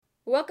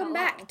Welcome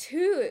back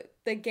to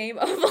the Game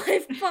of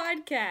Life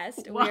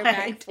podcast.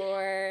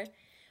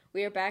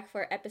 We are back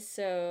for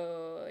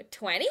episode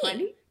 20.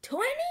 20?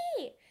 20!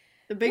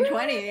 The big We're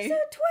 20. on episode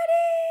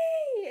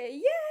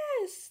 20!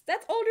 Yes!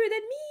 That's older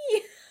than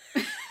me!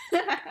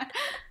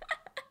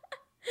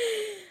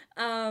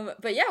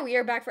 But yeah, we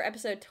are back for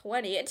episode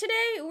 20. And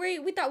today,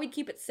 we thought we'd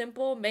keep it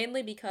simple,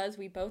 mainly because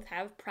we both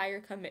have prior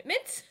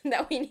commitments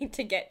that we need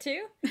to get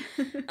to.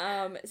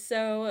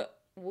 So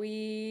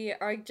we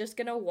are just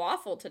gonna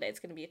waffle today. It's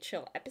gonna be a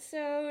chill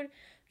episode.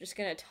 We're just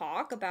gonna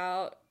talk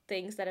about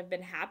things that have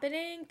been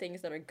happening,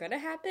 things that are gonna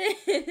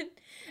happen,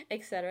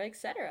 etc.,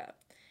 etc.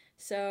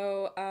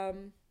 So,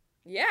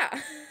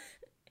 yeah.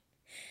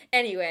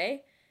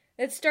 Anyway,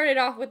 let's start it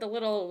off with a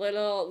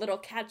little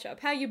catch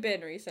up. How you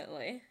been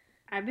recently?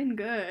 I've been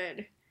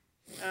good.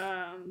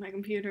 My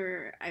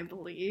computer, I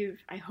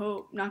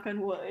hope, knock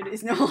on wood,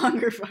 is no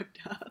longer fucked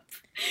up.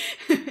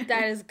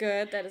 That is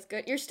good.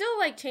 You're still,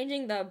 like,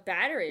 changing the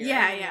battery,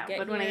 right? Yeah,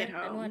 but when I get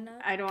home,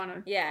 I don't want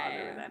to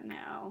bother with that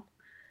now.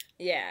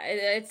 Yeah,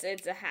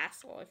 it's a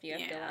hassle if you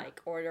have to,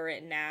 like, order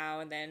it now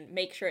and then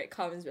make sure it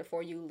comes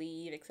before you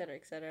leave, etc.,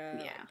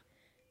 etc.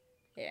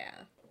 Yeah.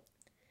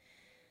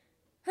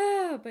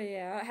 But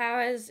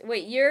yeah,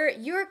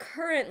 you're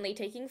currently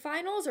taking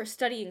finals or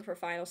studying for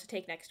finals to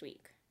take next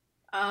week?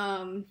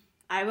 I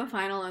have a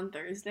final on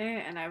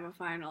Thursday, and I have a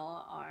final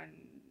on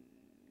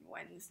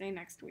Wednesday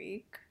next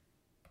week.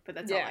 But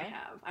that's all I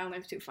have. I only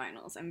have 2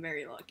 finals. I'm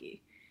very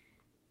lucky.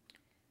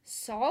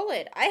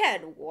 Solid. I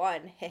had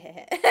 1.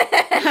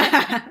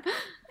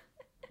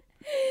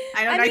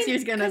 I know next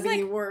year's gonna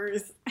be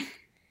worse.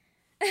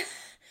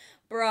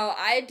 Bro,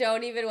 I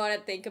don't even want to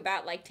think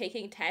about, like,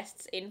 taking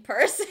tests in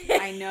person.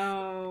 I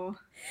know.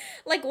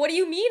 Like, what do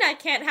you mean I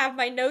can't have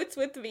my notes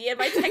with me and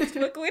my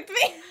textbook with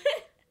me?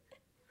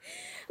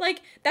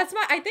 Like,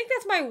 I think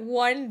that's my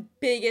one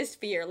biggest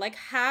fear. Like,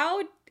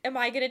 how am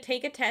I going to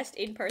take a test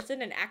in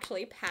person and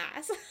actually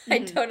pass? Mm-hmm. I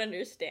don't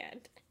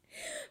understand.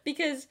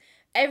 Because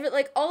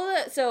all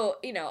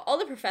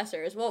the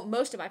professors, well,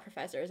 most of my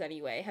professors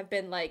anyway, have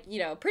been, like,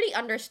 pretty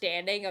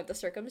understanding of the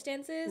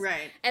circumstances.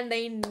 Right. And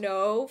they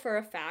know for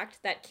a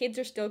fact that kids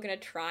are still going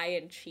to try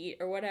and cheat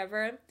or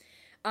whatever.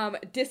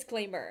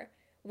 Disclaimer,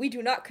 we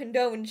do not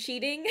condone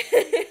cheating.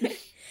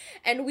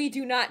 And we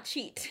do not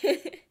cheat.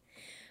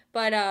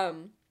 But,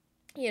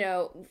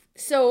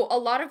 so a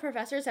lot of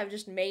professors have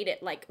just made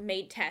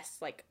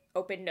tests, like,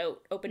 open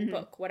note, open mm-hmm.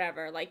 book,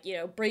 whatever, like,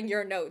 bring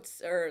your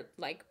notes, or,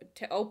 like,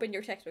 to open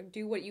your textbook,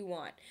 do what you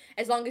want,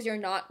 as long as you're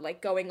not,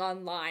 like, going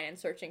online and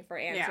searching for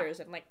answers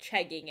and, like,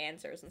 checking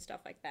answers and stuff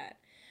like that,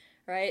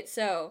 right?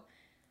 So,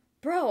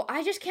 bro,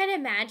 I just can't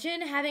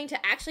imagine having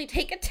to actually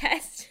take a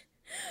test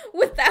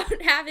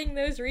without having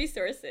those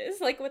resources,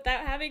 like,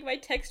 without having my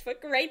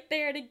textbook right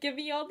there to give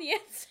me all the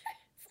answers.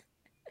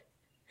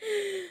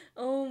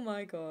 Oh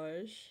my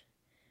gosh.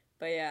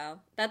 But yeah,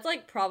 that's,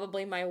 like,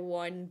 probably my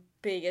one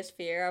biggest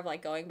fear of,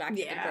 like, going back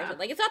to in person.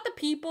 Like, it's not the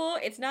people,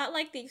 it's not,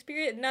 like, the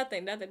experience,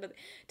 nothing.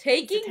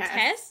 Taking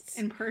tests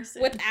in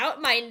person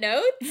without my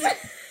notes?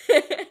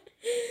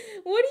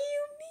 What do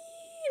you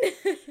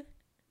mean?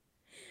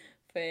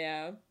 But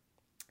yeah.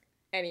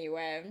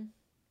 Anyway.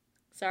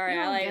 Sorry,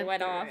 I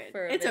went off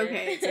for a bit.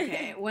 It's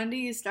okay. When do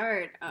you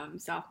start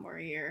sophomore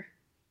year?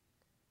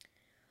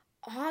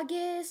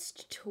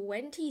 August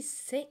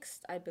 26th,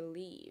 I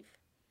believe.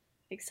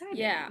 Exciting.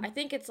 Yeah, I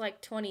think it's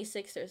like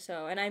 26 or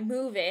so, and I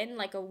move in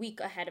like a week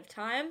ahead of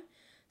time,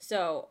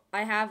 so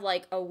I have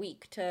like a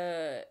week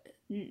to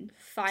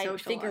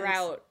figure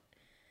out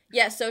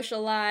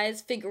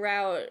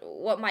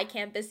what my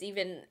campus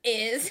even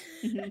is.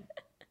 Mm-hmm.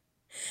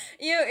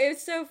 It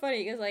was so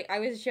funny because, like, I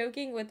was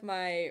joking with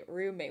my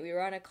roommate. We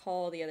were on a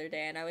call the other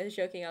day, and I was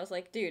joking. I was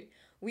like, dude,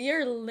 we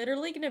are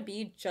literally going to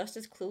be just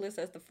as clueless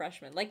as the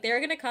freshmen. Like,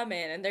 they're going to come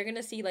in, and they're going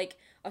to see, like,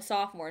 a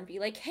sophomore and be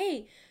like,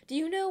 hey, do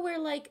you know where,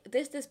 like,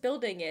 this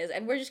building is?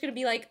 And we're just going to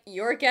be like,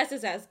 your guess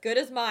is as good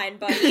as mine,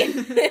 buddy.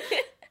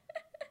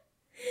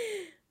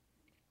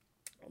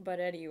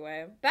 But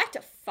anyway, back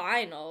to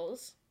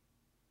finals.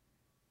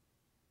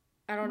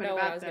 I don't know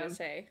what I was going to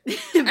say.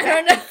 I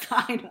don't know.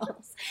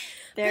 Finals.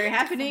 They're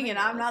happening, and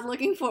I'm not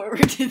looking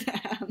forward to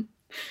them.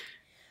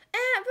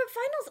 But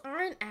finals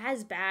aren't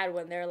as bad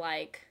when they're,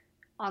 like,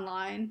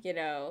 online.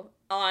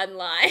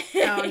 Online.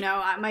 Oh,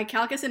 no. My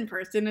calc is in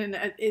person,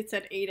 and it's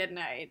at 8 at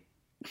night.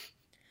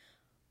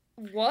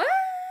 What?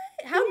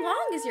 How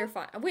long is your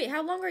Wait,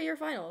 how long are your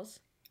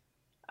finals?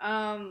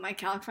 My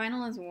calc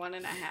final is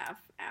 1.5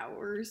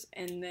 hours,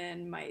 and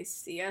then my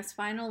CS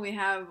final, we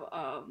have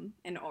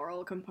an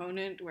oral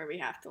component where we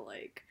have to,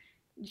 like,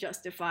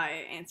 justify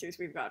answers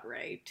we've got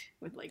right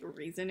with, like,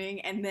 reasoning,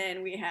 and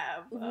then we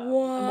have a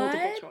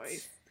multiple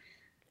choice,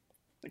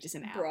 which is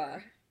an hour.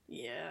 Bruh.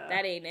 Yeah.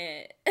 That ain't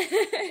it.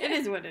 It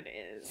is what it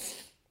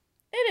is.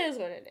 It is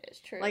what it is,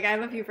 true. Like, I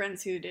have a few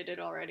friends who did it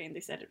already, and they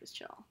said it was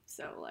chill.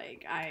 So,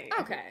 like, I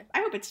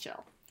hope it's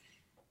chill.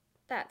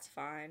 That's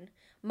fine.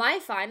 My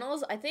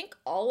finals, I think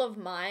all of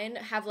mine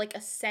have, like,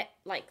 a set,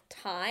 like,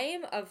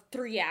 time of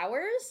 3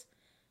 hours.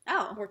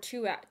 Oh. Or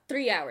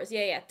 3 hours.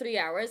 Yeah, 3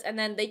 hours. And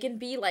then they can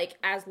be, like,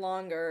 as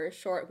long or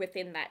short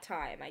within that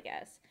time, I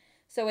guess.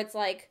 So it's,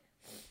 like,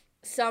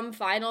 some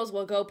finals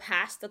will go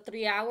past the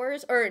 3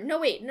 hours. Or, no,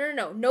 wait,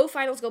 no. No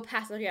finals go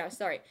past the 3 hours,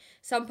 sorry.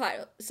 Some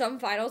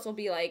finals will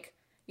be, like,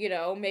 you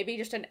know, maybe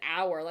just an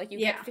hour. Like, you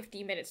get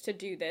 50 minutes to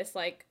do this,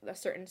 like, a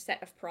certain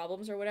set of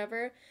problems or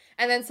whatever.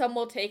 And then some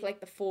will take,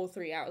 like, the full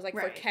 3 hours. Like,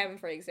 for chem,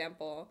 for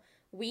example,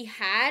 we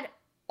had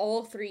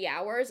all 3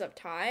 hours of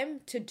time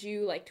to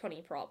do, like,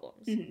 20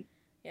 problems. Mm-hmm.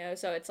 You know,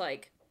 so it's,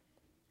 like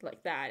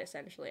that,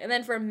 essentially. And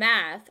then for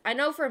math, I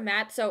know for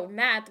math, so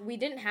math, we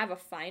didn't have a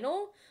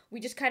final. We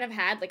just kind of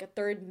had, like, a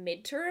third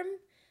midterm.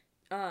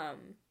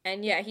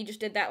 And yeah, he just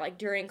did that, like,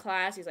 during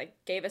class. He's, like,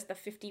 gave us the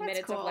 50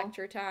 minutes of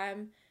lecture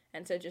time.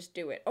 And so just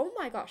do it. Oh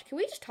my gosh, can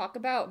we just talk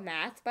about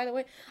math, by the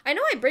way? I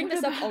know I bring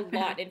this up a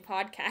lot in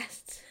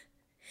podcasts.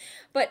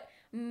 But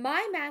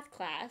my math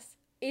class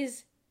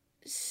is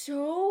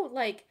so,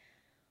 like,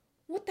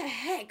 what the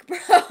heck, bro?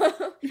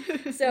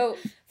 So,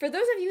 for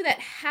those of you that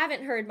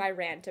haven't heard my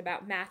rant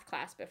about math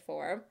class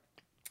before,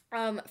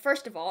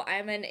 first of all,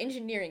 I'm an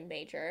engineering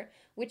major,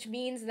 which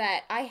means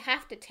that I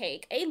have to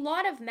take a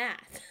lot of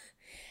math.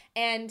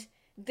 And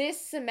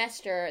this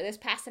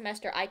past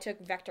semester, I took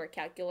vector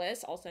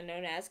calculus, also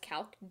known as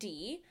Calc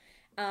D.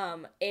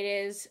 It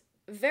is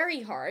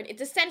very hard.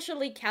 It's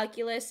essentially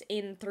calculus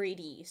in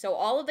 3D. So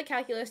all of the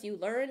calculus you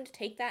learned,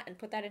 take that and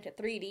put that into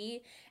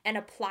 3D and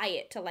apply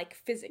it to, like,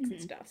 physics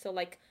and stuff. So,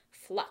 like,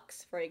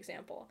 flux, for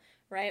example,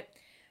 right?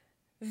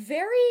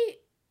 Very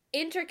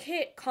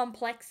intricate,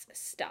 complex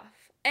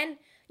stuff. And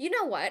you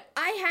know what?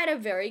 I had a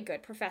very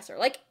good professor.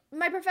 Like,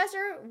 my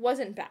professor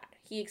wasn't bad.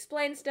 He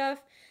explained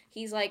stuff.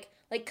 He's, like,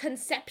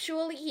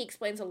 conceptually, he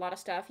explains a lot of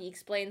stuff. He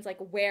explains, like,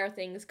 where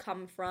things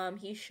come from.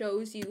 He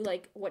shows you,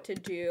 like, what to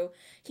do.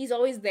 He's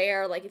always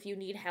there, like, if you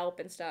need help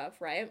and stuff,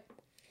 right?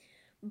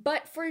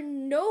 But for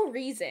no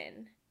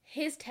reason,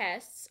 his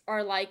tests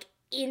are, like,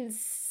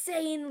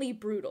 insanely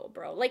brutal,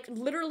 bro. Like,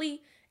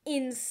 literally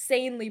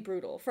insanely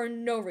brutal for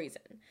no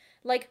reason.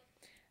 Like,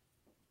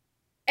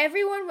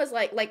 everyone was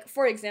like,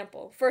 for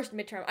example, first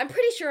midterm. I'm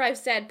pretty sure I've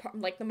said,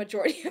 like, the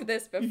majority of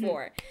this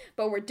before,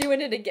 but we're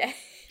doing it again.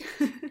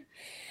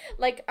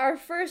 Like, our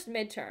first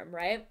midterm,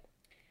 right?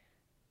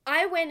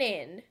 I went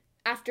in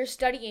after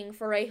studying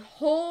for a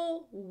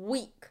whole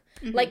week.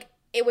 Like,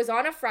 it was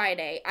on a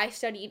Friday. I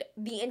studied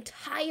the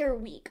entire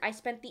week. I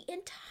spent the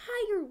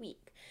entire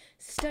week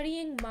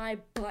studying my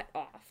butt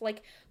off.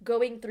 Like,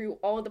 going through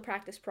all the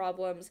practice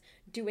problems,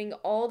 doing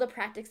all the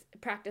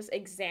practice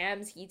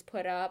exams he's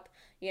put up,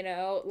 you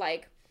know,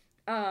 like,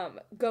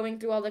 going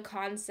through all the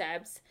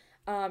concepts.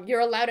 You're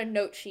allowed a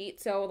note sheet,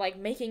 so, like,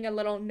 making a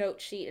little note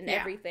sheet and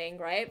everything,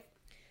 right?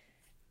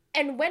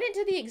 And went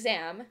into the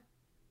exam.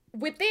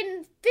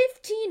 Within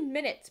 15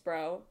 minutes,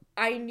 bro,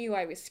 I knew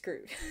I was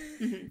screwed.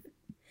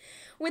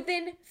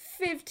 Within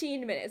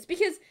 15 minutes.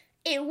 Because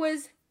it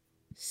was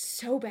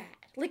so bad.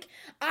 Like,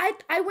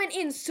 I went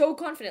in so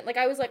confident. Like,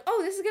 I was like,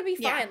 oh, this is gonna be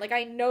fine. Like,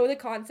 I know the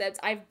concepts.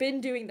 I've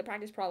been doing the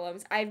practice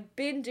problems. I've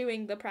been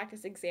doing the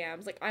practice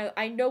exams. Like,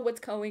 I know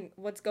what's going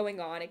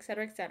on,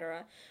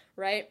 etc.,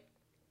 right?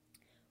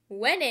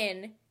 Went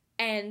in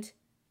and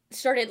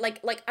started, like,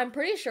 I'm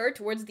pretty sure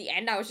towards the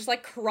end I was just,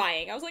 like,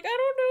 crying. I was like, I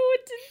don't know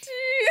what to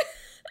do.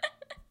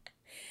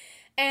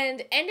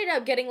 And ended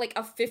up getting, like,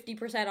 a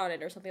 50% on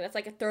it or something. That's,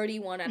 like, a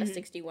 31 out of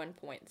 61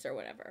 points or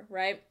whatever,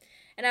 right?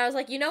 And I was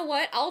like, you know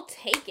what? I'll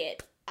take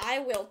it. I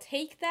will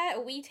take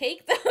that. We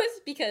take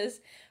those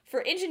because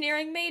for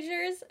engineering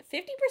majors,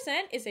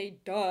 50% is a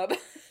dub.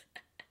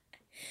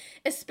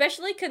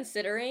 Especially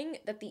considering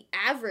that the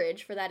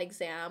average for that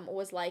exam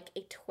was, like,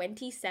 a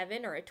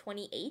 27 or a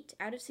 28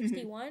 out of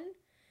 61.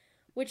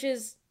 Which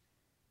is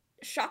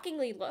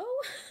shockingly low.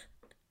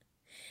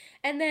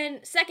 And then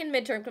second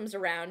midterm comes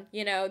around,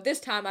 you know, this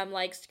time I'm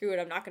like, screw it,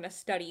 I'm not going to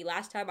study.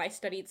 Last time I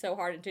studied so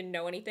hard and didn't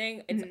know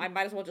anything, I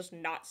might as well just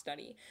not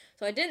study.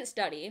 So I didn't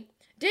study.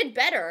 Did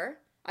better.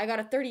 I got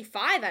a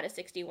 35 out of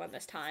 61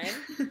 this time.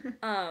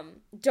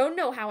 Don't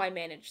know how I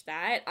managed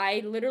that.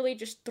 I literally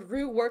just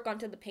threw work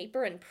onto the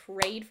paper and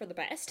prayed for the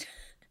best.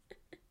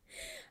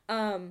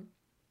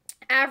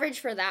 Average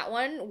for that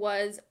one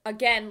was,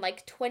 again,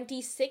 like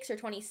 26 or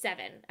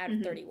 27 out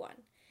of 31.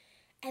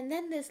 And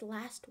then this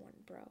last one,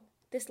 bro.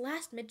 This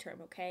last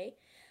midterm, okay?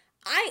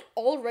 I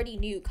already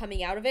knew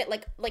coming out of it,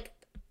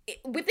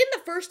 within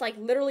the first, like,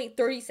 literally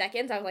 30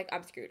 seconds, I was like,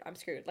 I'm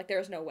screwed. Like, there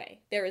is no way.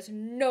 There is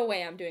no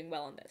way I'm doing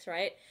well on this,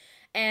 right?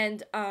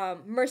 And,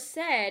 Merced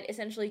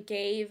essentially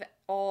gave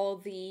all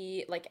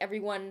the, like,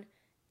 everyone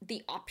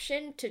the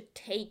option to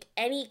take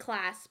any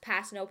class,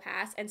 pass, no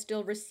pass, and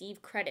still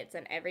receive credits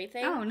and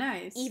everything. Oh,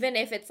 nice. Even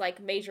if it's,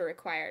 like, major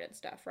required and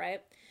stuff,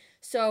 right?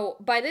 So,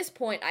 by this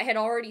point, I had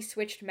already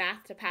switched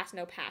math to pass,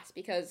 no pass,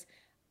 because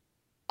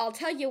I'll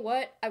tell you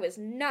what, I was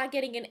not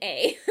getting an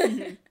A.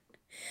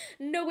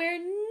 Nowhere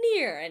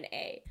near an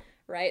A,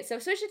 right? So, I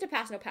switched it to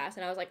pass, no pass,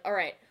 and I was like,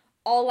 alright,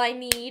 all I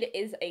need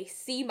is a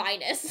C-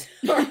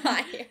 or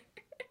higher.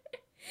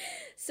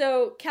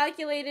 So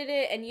calculated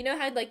it, and you know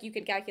how like you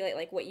can calculate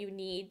like what you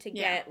need to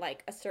Yeah. get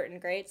like a certain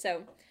grade.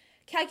 So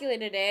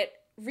calculated it,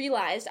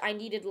 realized I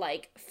needed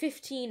like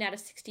 15 out of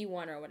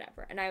 61 or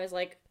whatever, and I was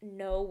like,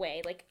 no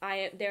way. Like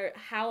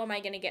how am I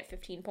gonna get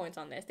 15 points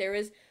on this? There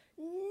is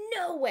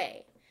no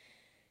way.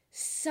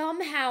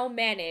 Somehow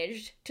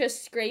managed to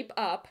scrape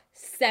up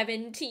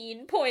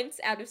 17 points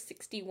out of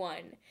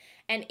 61.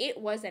 And it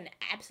was an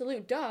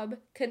absolute dub,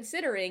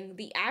 considering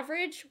the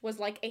average was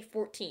like a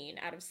 14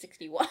 out of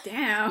 61.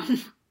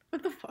 Damn.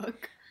 What the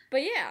fuck?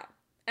 But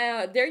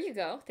yeah, there you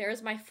go.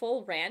 There's my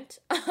full rant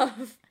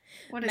of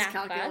What is math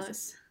calculus?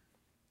 class.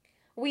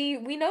 We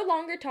no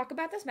longer talk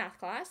about this math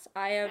class.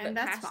 I have And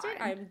that's passed it.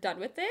 fine. I'm done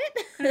with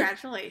it.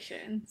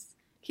 Congratulations.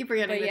 Keep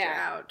forgetting But that yeah.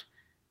 you're out.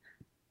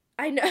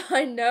 I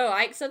know.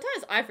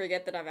 Sometimes I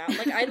forget that I'm out.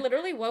 Like, I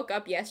literally woke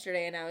up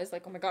yesterday and I was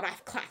like, oh my god, I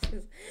have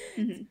classes.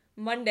 Mm-hmm.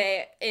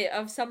 Monday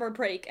of summer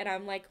break, and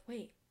I'm like,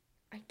 wait,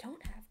 I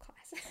don't have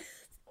classes.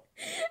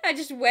 I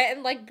just went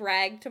and like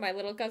bragged to my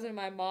little cousin and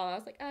my mom. I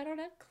was like, I don't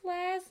have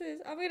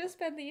classes. I'm gonna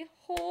spend the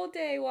whole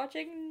day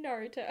watching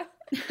Naruto.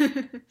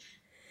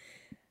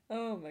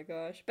 Oh my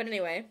gosh. But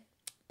anyway,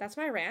 that's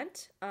my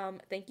rant.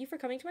 Thank you for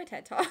coming to my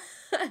TED Talk.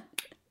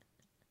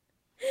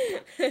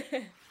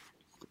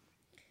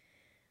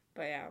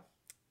 But yeah.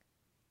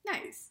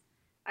 Nice.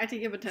 I had to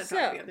give a TED So-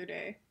 Talk the other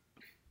day.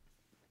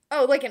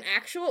 Oh, like an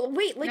actual?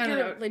 Wait, like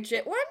No. a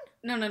legit one?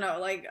 No,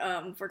 like,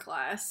 for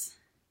class.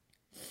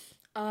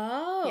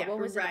 Oh, Yeah, what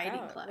for was it writing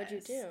about? What'd you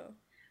class. do?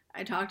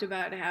 I talked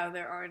about how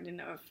there aren't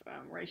enough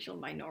racial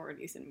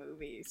minorities in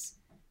movies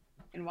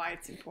and why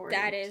it's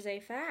important. That is a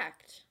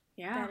fact.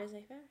 Yeah. That is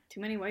a fact.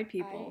 Too many white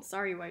people.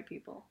 Sorry, white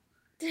people.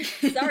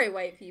 Sorry,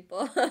 white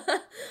people. guess.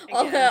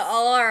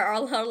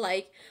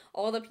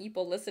 all the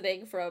people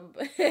listening from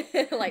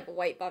like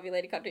white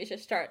populated countries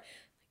just start.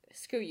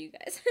 Screw you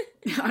guys.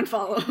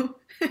 Unfollow.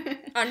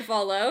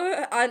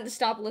 Unfollow.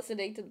 Stop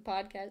listening to the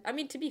podcast. I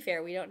mean, to be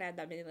fair, we don't have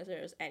that many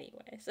listeners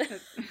anyway. So.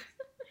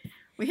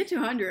 We hit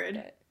 200.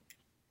 But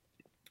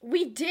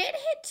we did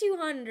hit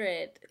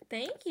 200.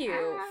 Thank you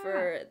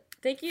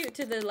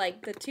to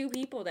the two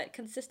people that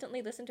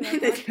consistently listen to our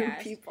The podcast.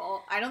 two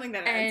people. I don't think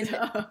that adds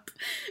up.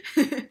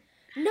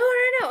 No.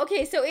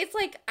 Okay, so it's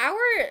like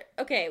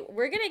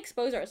we're gonna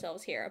expose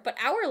ourselves here, but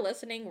our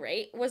listening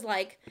rate was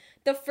like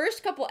the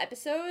first couple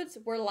episodes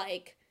were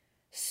like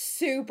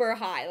super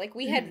high. Like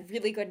we had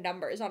really good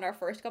numbers on our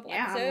first couple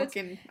episodes.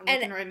 I'm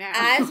looking right now.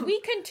 as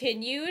we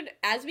continued,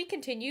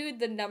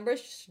 the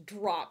numbers just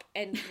drop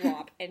and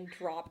drop and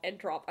drop and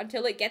drop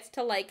until it gets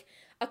to like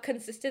a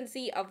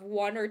consistency of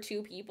 1 or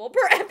 2 people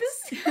per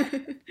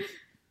episode.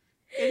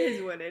 It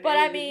is what it is. But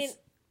I mean,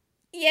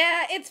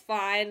 yeah, it's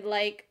fine.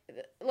 Like,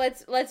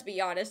 let's be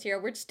honest here.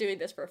 We're just doing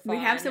this for fun.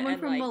 We have someone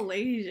and, from like,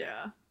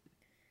 Malaysia.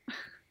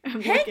 I'm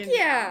Heck looking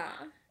yeah!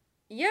 now.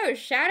 Yo,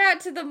 shout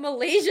out to the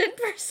Malaysian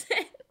person.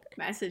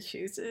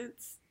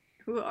 Massachusetts.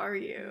 Who are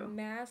you?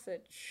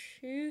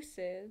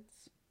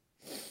 Massachusetts.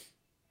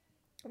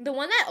 The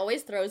one that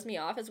always throws me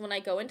off is when I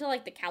go into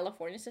like the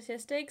California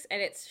statistics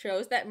and it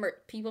shows that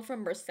people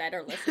from Merced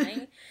are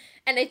listening.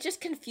 And it just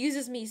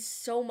confuses me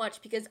so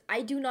much because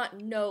I do not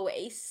know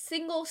a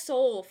single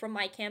soul from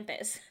my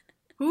campus.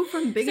 Who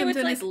from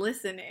Binghamton like- is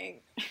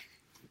listening?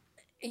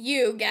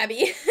 You,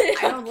 Gabby. I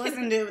don't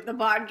listen to the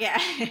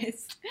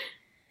podcast.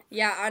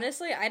 Yeah,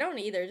 honestly, I don't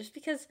either. Just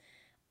because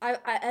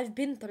I've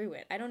been through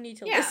it. I don't need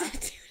to listen to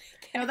it again.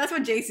 No, that's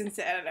what Jason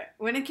said.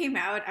 When it came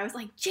out, I was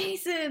like,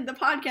 Jason, the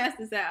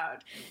podcast is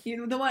out.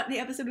 The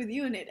episode with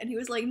you in it. And he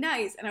was like,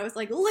 nice. And I was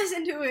like,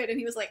 listen to it. And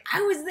he was like, I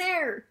was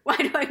there. Why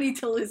do I need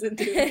to listen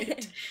to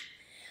it?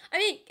 I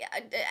mean,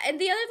 and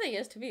the other thing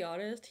is, to be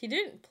honest, he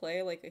didn't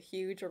play, like, a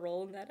huge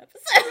role in that I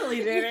episode.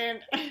 really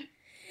didn't.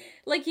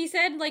 Like, he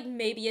said, like,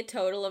 maybe a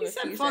total of He a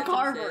said few fuck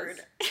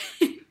sentences.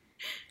 Harvard.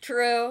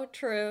 True.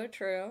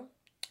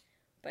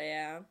 But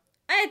yeah.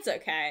 It's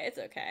okay.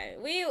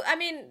 I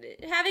mean,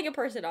 having a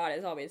person on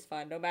is always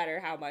fun, no matter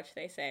how much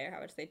they say or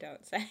how much they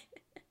don't say.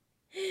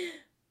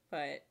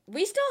 But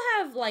we still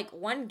have, like,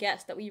 one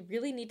guest that we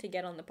really need to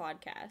get on the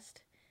podcast,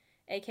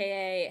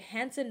 aka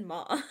Hanson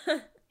Ma.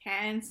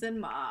 Hanson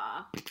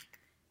Ma.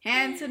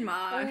 Hanson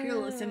Ma, if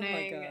you're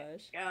listening, Oh my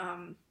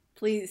gosh.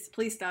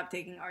 please stop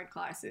taking art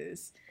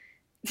classes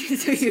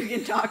so you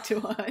can talk to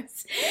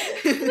us.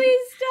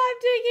 Please stop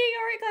taking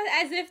art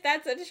class, as if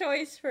that's a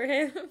choice for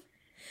him.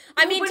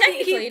 I mean,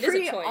 technically, it is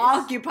a choice.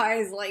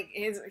 Occupies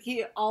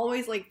he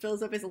always like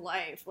fills up his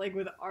life like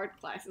with art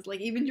classes.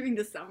 Like even during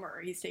the summer,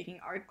 he's taking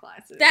art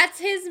classes. That's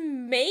his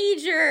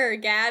major,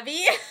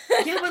 Gabby.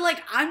 Yeah, but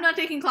like I'm not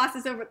taking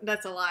classes over.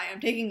 That's a lie. I'm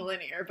taking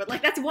linear, but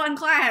like that's one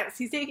class.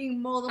 He's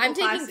taking multiple. I'm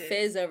classes. taking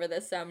Fizz over the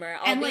summer.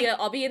 And,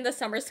 I'll be in the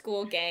summer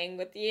school gang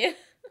with you.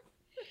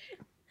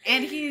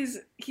 And he's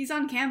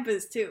on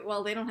campus too.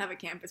 Well, they don't have a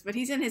campus, but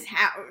he's in his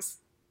house.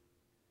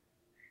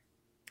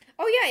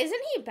 Oh yeah,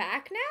 isn't he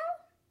back now?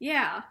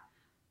 Yeah.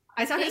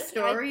 I saw his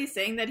story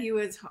saying that he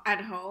was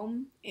at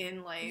home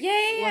in like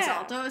Los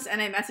Altos,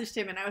 and I messaged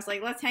him and I was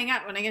like, let's hang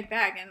out when I get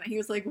back. And he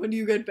was like, when do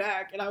you get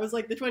back? And I was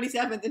like, the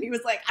 27th. And he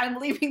was like, I'm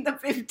leaving the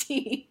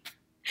 15th.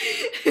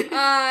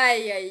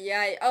 Ay, ay,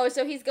 ay. Oh,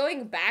 so he's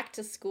going back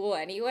to school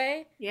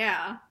anyway?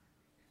 Yeah.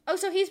 Oh,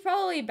 so he's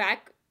probably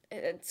back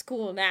at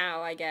school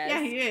now, I guess.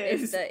 Yeah, he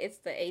is. It's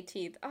the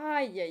 18th. Ah,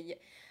 yeah, yeah.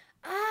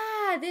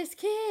 Ah, this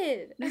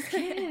kid. This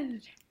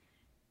kid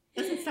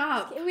doesn't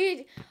stop.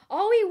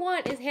 All we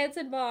want is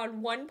Hanson Ma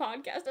on one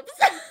podcast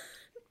episode.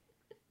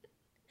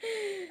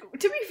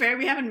 To be fair,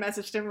 we haven't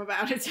messaged him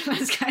about it, so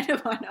that's kind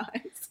of on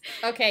us.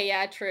 Okay,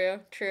 yeah, true.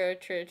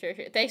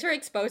 Thanks for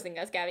exposing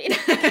us, Gabby.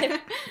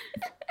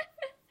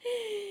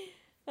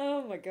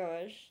 Oh my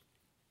gosh.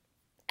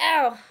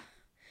 Ow.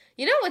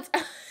 You know what's...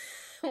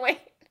 Wait.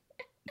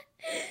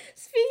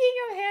 Speaking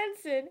of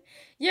Hanson,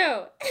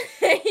 yo,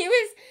 he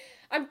was...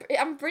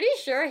 I'm pretty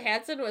sure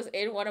Hanson was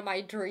in one of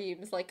my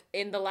dreams, like,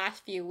 in the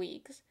last few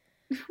weeks.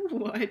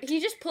 What? He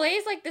just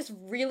plays, like, this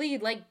really,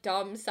 like,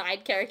 dumb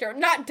side character.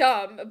 Not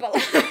dumb, but,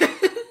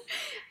 like...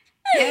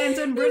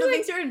 Hanson, Bruno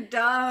thinks you're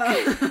dumb.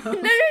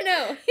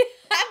 No.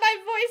 My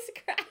voice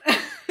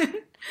cracked.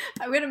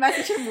 I'm gonna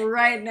message him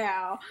right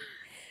now.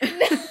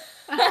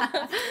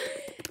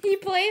 He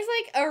plays,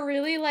 like, a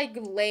really, like,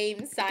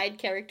 lame side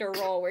character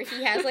role where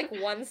he has, like,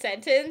 one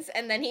sentence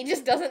and then he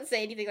just doesn't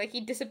say anything. Like,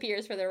 he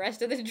disappears for the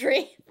rest of the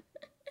dream.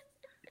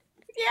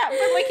 Yeah,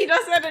 but, like, he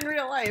does that in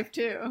real life,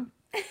 too.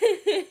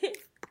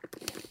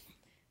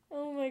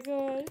 Oh my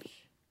gosh.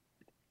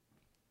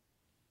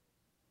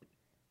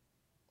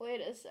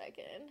 Wait a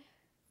second.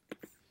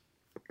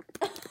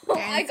 Oh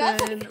my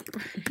god.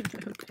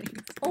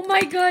 Oh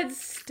my god,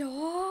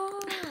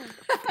 stop.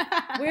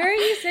 Where are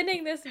you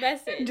sending this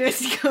message?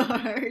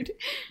 Discord.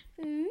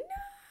 No.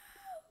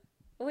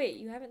 Wait,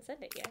 you haven't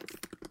sent it yet.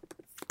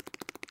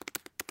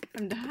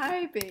 I'm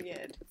typing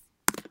it.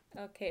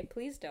 Okay,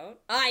 please don't.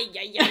 Ay,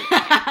 ay, ay,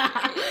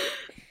 ay.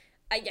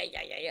 Ay, ay,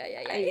 ay, ay, ay,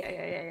 ay,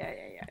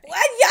 ay.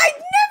 What? I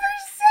never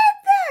said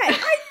that!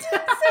 I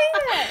didn't say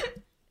that!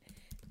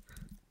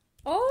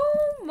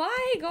 Oh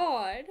my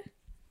god.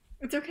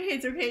 It's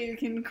okay, you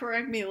can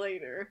correct me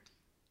later.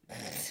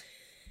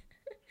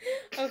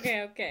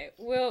 Okay.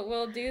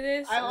 We'll do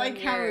this. I like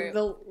how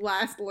the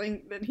last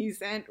link that he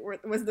sent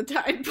was the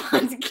Tide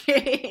Pods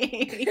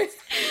case.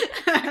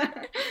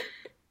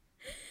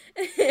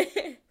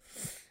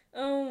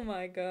 Oh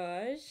my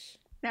gosh.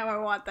 Now I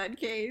want that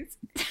case.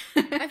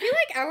 I feel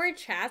like our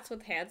chats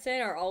with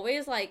Hanson are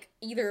always like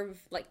either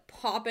like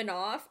popping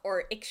off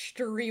or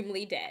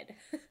extremely dead.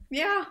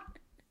 Yeah.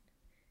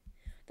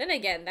 Then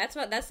again, that's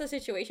the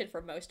situation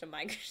for most of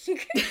my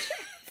chats.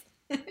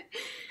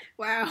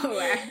 Wow,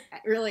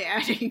 really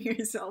adding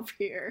yourself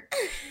here.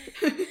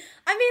 I mean,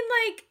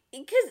 like,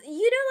 because,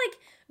 you know, like,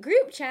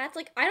 group chats,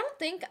 like, I don't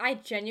think I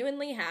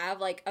genuinely have,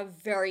 like, a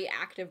very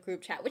active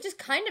group chat, which is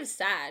kind of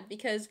sad,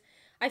 because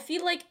I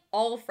feel like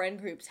all friend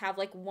groups have,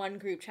 like, one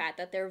group chat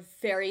that they're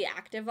very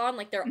active on,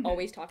 like, they're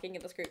always talking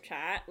in this group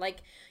chat.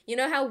 Like, you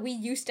know how we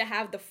used to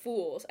have the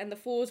Fools, and the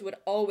Fools would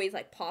always,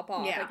 like, pop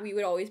off, like, we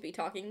would always be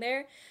talking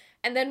there,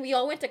 and then we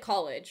all went to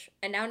college,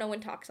 and now no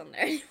one talks on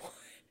there anymore.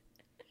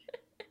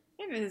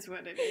 It is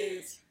what it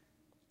is.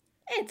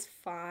 It's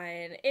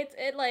fine.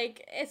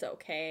 It's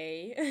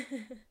okay.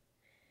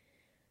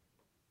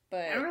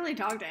 But I don't really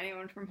talk to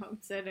anyone from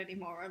Homestead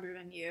anymore other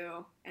than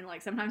you. And,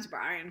 like, sometimes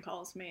Brian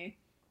calls me.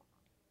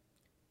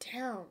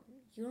 Damn,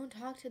 you don't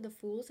talk to the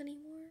Fools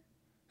anymore?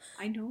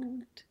 I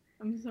don't.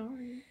 I'm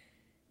sorry.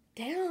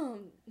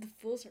 Damn, the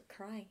Fools are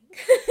crying.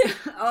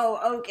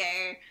 Oh,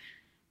 okay.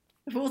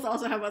 The Fools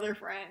also have other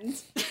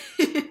friends.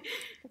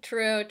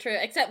 True.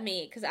 Except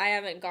me, because I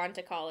haven't gone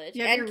to college.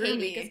 Yeah, and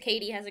Katie, because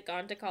Katie hasn't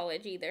gone to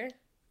college either.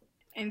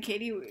 And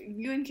Katie,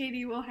 you and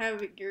Katie will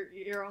have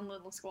your own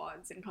little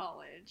squads in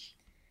college.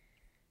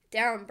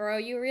 Damn, bro,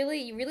 you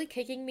really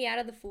kicking me out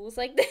of the Fools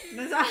like this?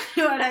 That's not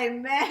what I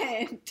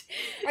meant.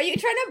 Are you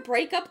trying to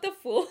break up the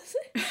Fools?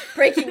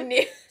 Breaking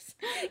news.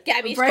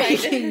 Gabby's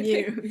breaking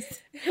news.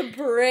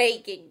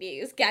 Breaking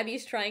news.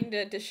 Gabby's trying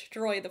to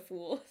destroy the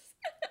Fools.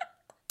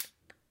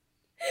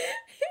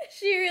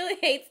 She really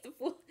hates the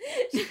Fools.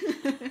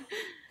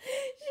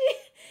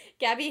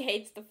 Gabby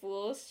hates the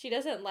Fools. She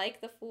doesn't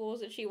like the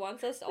Fools, and she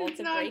wants us all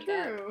to break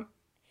up.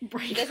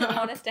 She doesn't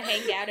want us to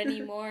hang out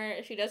anymore.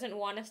 She doesn't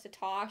want us to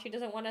talk. She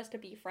doesn't want us to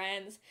be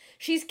friends.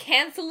 She's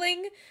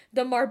canceling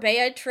the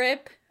Marbella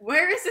trip.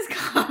 Where is this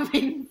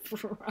coming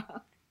from?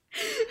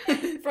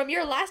 From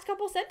your last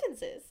couple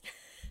sentences.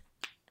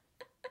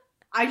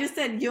 I just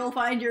said you'll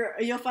find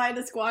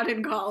a squad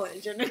in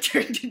college, and it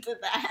turned into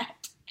that.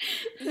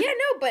 Yeah,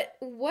 no, but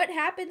what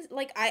happens,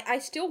 like, I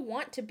still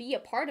want to be a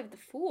part of the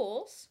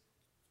Fools.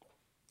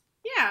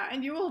 Yeah,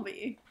 and you will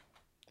be.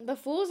 The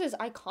Fools is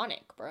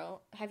iconic, bro.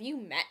 Have you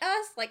met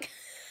us? Like...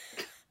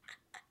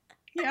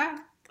 Yeah.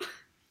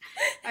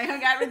 I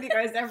hung out with you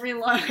guys every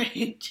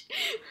lunch.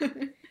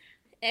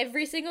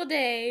 Every single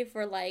day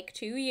for, like,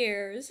 2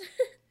 years.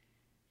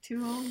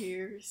 2 whole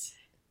years.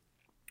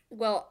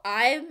 Well,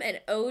 I'm an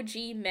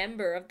OG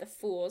member of the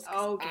Fools.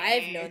 Okay.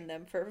 I've known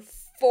them for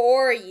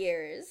 4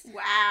 years.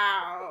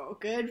 Wow.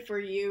 Good for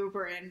you,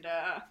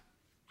 Brenda.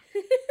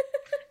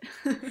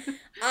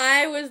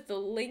 I was the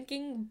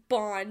linking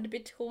bond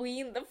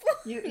between the four.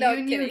 You No,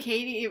 knew kidding.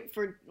 Katie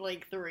for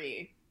like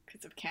 3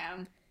 because of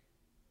Cam.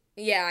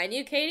 Yeah, I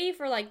knew Katie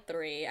for like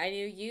 3. I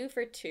knew you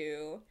for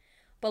 2.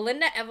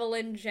 Belinda,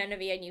 Evelyn,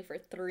 Genevieve, I knew for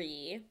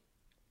 3.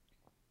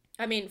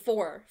 I mean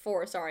 4.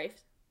 4, sorry.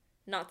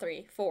 Not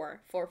 3.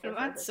 4. 4, 4, What 4,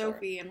 about 4,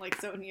 Sophie and like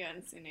Sonia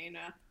and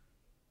Sunena?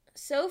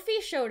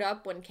 Sophie showed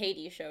up when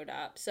Katie showed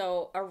up,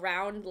 so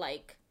around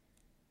like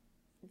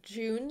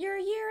junior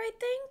year, I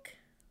think.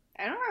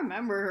 I don't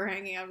remember her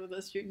hanging out with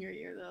us junior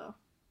year though.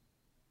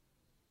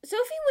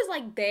 Sophie was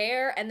like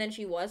there, and then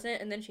she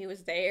wasn't, and then she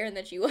was there, and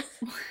then she was.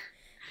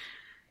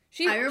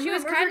 I remember she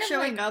was kind her of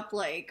showing like, up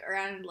like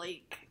around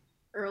like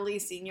early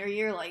senior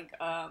year. Like,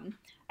 I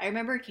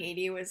remember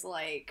Katie was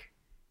like,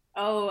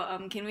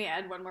 "Oh, can we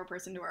add one more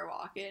person to our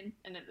walk-in?"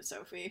 And it was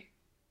Sophie.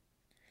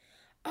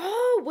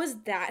 oh,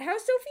 was that how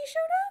Sophie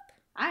showed up?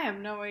 I have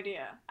no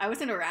idea. I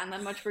wasn't around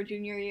that much for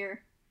junior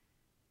year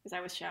because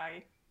I was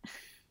shy.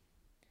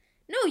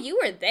 No, you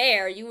were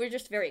there. You were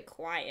just very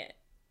quiet.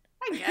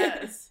 I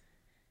guess.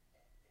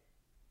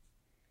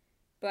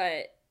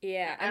 But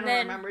yeah, I don't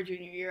remember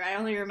junior year. I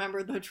only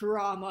remember the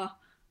drama.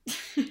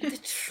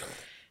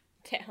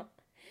 Damn.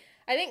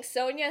 I think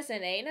Sonia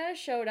Sanena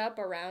showed up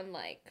around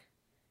like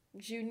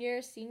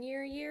junior,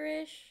 senior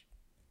year-ish.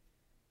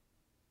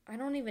 I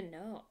don't even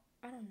know.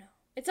 I don't know.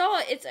 It's all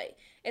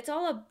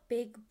a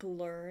big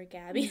blur,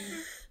 Gabby.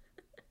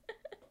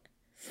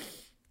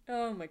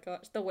 Oh my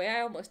gosh, the way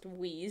I almost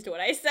wheezed when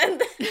I said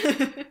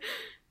that.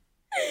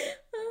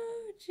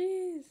 Oh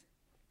jeez.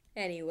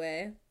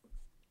 Anyway.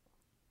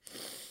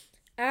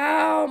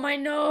 Ow, my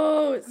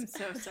nose. I'm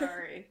so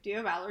sorry. Do you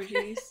have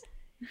allergies?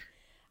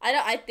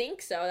 I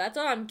think so. That's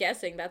what I'm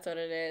guessing. That's what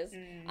it is.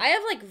 I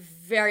have like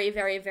very,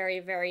 very, very,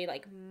 very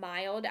like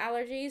mild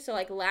allergies. So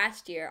like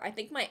last year, I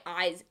think my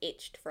eyes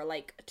itched for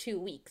like 2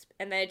 weeks,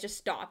 and then it just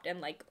stopped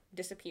and like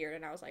disappeared.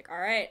 And I was like, all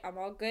right, I'm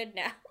all good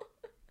now.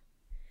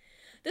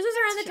 This was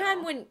around the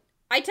time when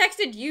I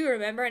texted you,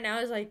 remember? And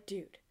I was like,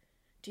 dude,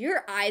 do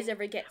your eyes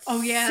ever get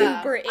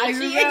super itchy?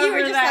 And you were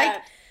just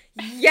that.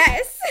 like,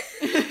 yes.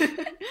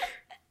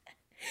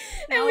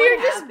 And we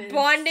were just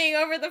bonding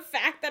over the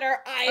fact that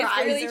our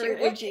eyes really are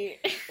itchy.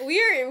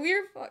 We're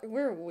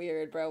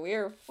weird, bro. We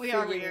are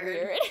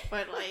weird.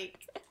 But like,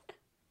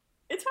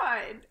 it's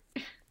fine.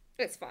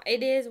 It's fine.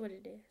 It is what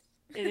it is.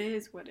 It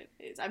is what it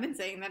is. I've been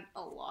saying that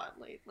a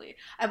lot lately.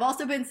 I've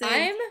also been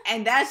saying,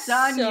 and that's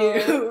on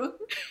you.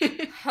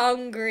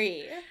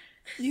 Hungry.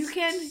 You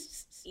can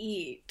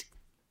eat.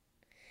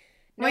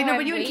 Wait, no,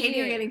 but you and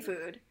Katie are getting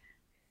food.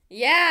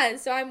 Yeah,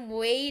 so I'm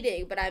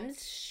waiting, but I'm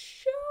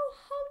so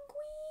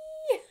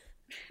hungry.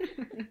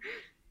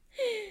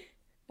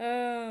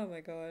 Oh my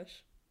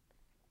gosh.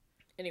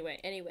 Anyway.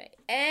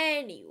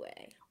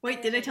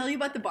 Wait, did I tell you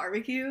about the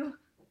barbecue?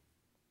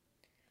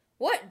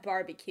 What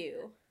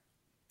barbecue?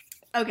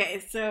 Okay,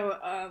 so,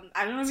 I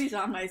don't know if you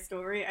saw my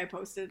story. I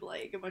posted,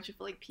 like, a bunch of,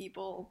 like,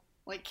 people,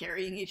 like,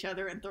 carrying each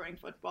other and throwing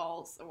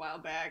footballs a while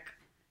back.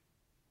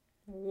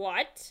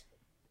 What?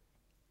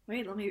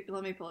 Wait, let me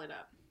pull it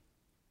up.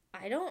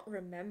 I don't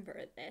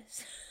remember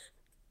this.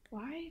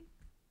 Why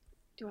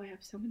do I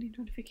have so many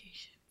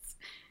notifications?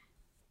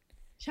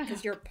 Shut up.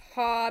 Because you're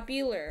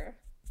popular.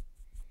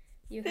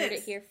 You heard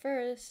it here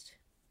first.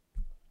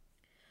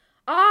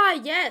 Ah,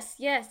 yes.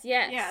 Yeah,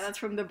 that's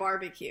from the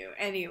barbecue.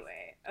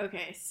 Anyway,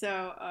 okay,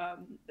 so,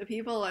 the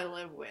people I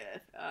live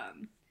with,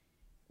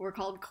 were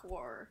called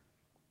CORE,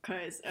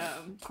 because,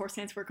 CORE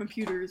stands for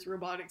Computers,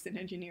 Robotics, and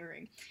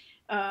Engineering.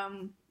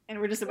 And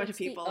we're just a bunch of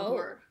people who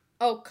are...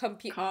 Oh,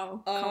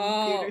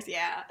 computers,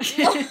 yeah.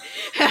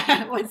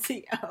 What's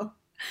the O?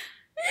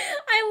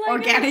 I like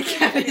Organic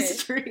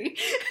chemistry.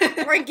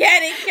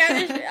 Organic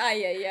chemistry.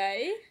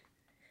 Ay.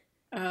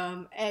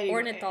 Anyway.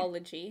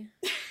 Ornithology.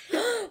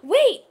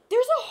 Wait,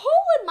 there's a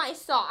hole in my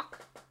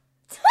sock.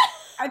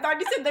 I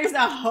thought you said there's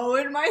a hoe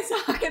in my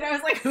sock, and I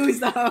was like, who's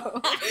the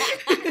hoe?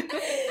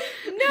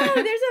 No,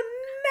 there's a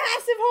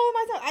massive hole in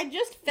my sock. I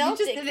just felt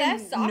it. You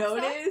just didn't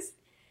notice?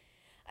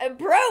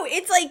 Bro,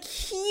 it's like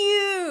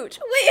huge.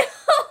 Wait,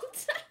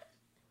 hold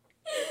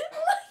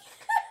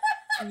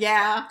on.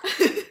 Yeah.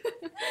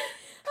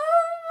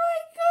 Oh my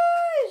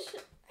gosh.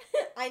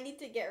 I need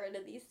to get rid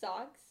of these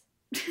socks.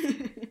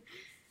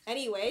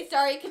 Anyway,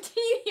 sorry,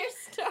 continue your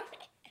story.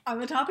 On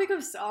the topic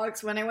of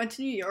socks, when I went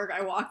to New York,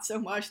 I walked so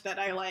much that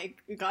I,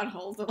 like, got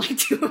holes in, like,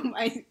 2 of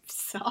my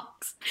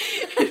socks.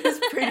 It was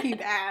pretty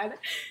bad.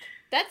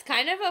 That's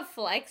kind of a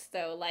flex,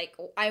 though. Like,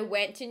 I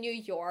went to New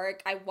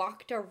York, I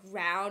walked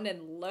around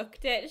and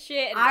looked at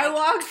shit. And I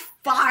walked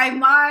 5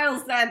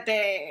 miles that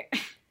day.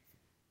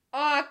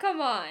 Oh,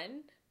 come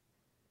on.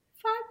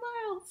 5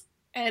 miles.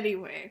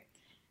 Anyway,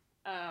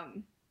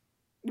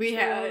 we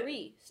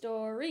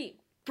Story.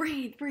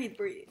 Breathe.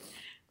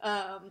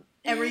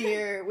 Every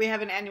year we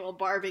have an annual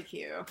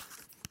barbecue,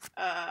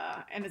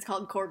 and it's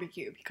called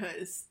Corbecue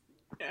because,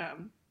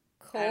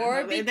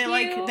 Corbecue? They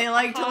like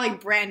to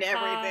like brand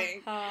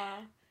everything.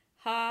 Ha.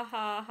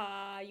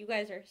 You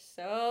guys are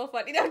so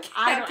funny. Okay,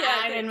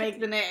 I didn't make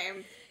the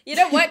name. You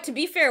know what? To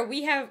be fair,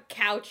 we have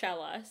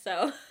Cowchella,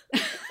 so.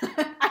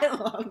 I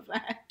love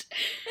that.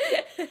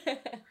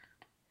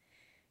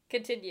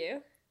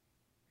 Continue.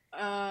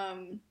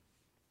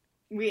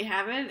 We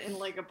have it in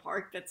like a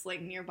park that's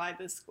like nearby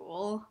the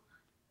school.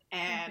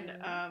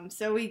 And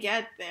so we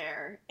get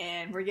there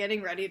and we're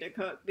getting ready to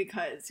cook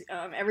because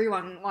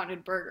everyone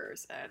wanted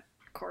burgers at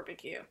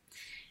Barbecue.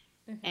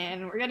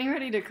 And we're getting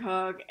ready to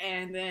cook,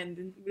 and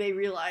then they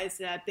realize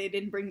that they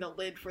didn't bring the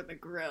lid for the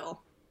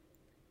grill.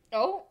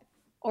 Oh.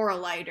 Or a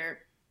lighter.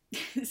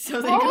 So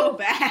they go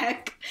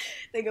back.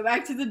 They go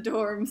back to the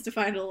dorms to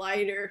find a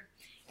lighter.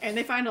 And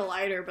they find a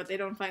lighter, but they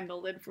don't find the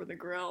lid for the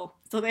grill.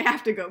 So they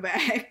have to go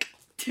back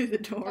to the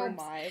dorms. Oh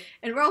my.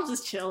 And we're all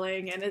just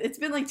chilling, and it's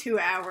been like 2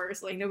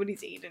 hours. Like,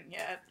 nobody's eaten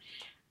yet.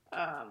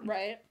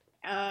 Right.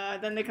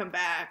 Then they come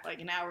back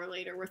like an hour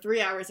later. We're 3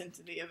 hours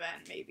into the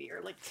event, maybe,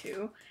 or like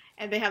 2.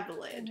 And they have the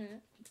lid.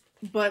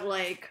 But,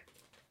 like,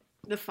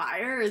 the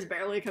fire is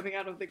barely coming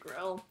out of the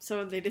grill.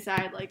 So they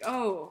decide, like,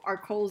 oh, our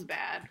coal's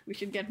bad. We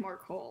should get more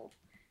coal.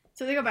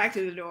 So they go back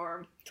to the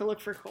dorm to look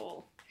for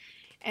coal.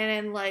 And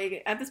then,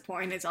 like, at this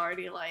point, it's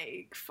already,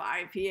 like,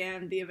 5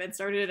 p.m. The event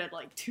started at,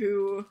 like,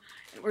 2.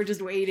 And we're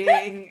just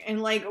waiting.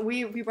 And, like,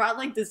 we brought,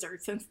 like,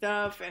 desserts and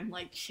stuff and,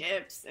 like,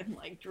 chips and,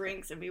 like,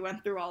 drinks. And we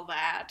went through all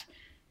that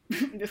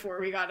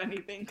before we got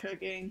anything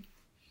cooking.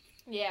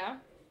 Yeah.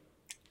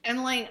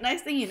 And, like,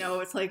 next thing you know,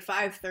 it's, like,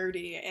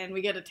 5:30, and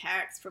we get a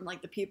text from,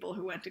 like, the people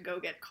who went to go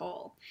get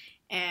coal.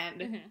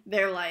 And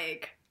they're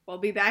like, we'll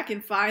be back in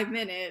 5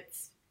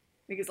 minutes,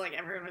 because, like,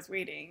 everyone was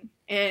waiting.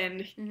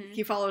 And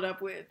he followed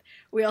up with,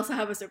 we also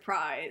have a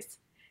surprise.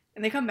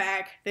 And they come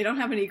back, they don't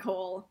have any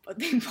coal, but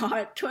they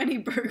bought 20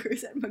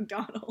 burgers at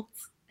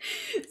McDonald's.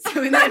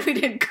 So then we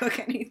didn't cook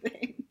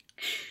anything.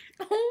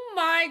 Oh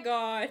my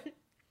god.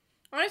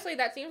 Honestly,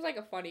 that seems like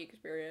a funny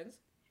experience.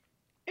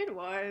 It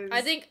was.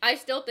 I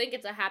still think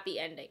it's a happy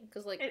ending.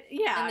 Because, like,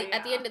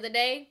 at the end of the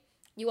day,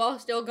 you all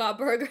still got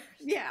burgers.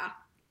 Yeah.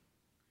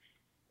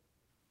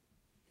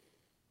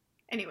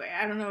 Anyway,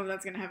 I don't know if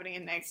that's going to happen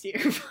again next year,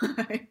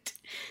 but...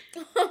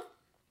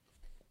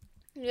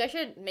 You guys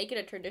should make it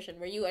a tradition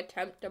where you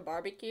attempt to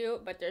barbecue,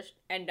 but just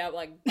end up,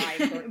 like,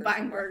 buying burgers.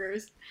 Buying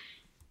burgers.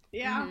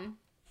 Yeah.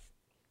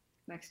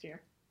 Next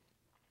year.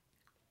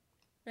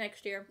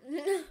 Next year.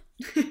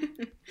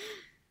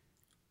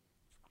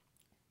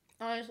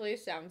 Honestly,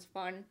 sounds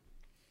fun.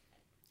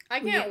 I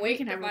can't wait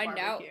to find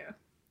out.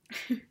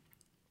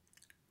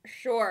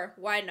 Sure,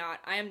 why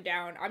not? I am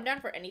down. I'm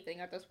down for anything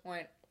at this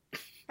point.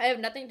 I have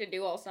nothing to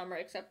do all summer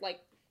except,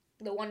 like,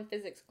 the one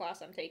physics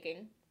class I'm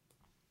taking.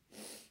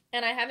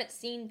 And I haven't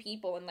seen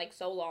people in, like,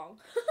 so long.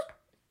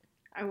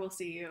 I will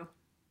see you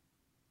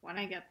when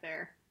I get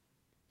there.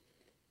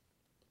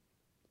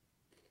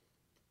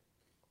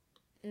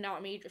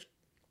 Not me just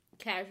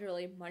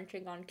casually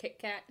munching on Kit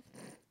Kat.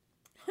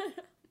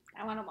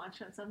 I want to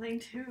munch on something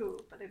too,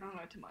 but I don't know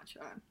what to munch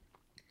on.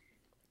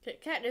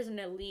 Kit Kat is an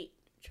elite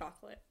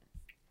chocolate.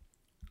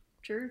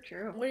 True.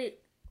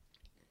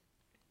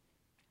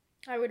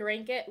 I would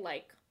rank it,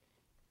 like,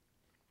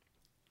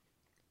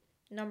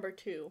 number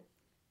 2.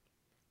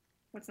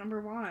 What's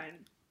number 1?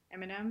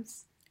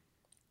 M&M's?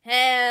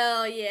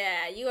 Hell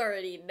yeah, you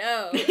already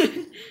know.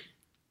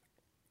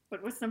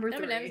 But what's number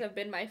 3? M&M's have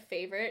been my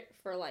favorite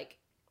for, like,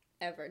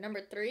 ever.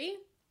 Number 3?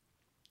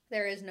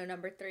 There is no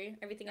number 3.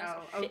 Everything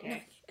else is shit.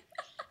 Okay.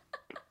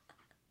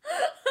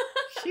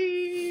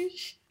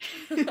 Sheesh.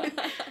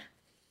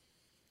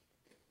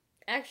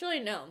 Actually,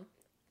 no.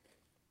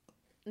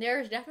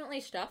 There's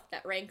definitely stuff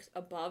that ranks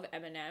above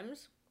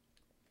M&M's.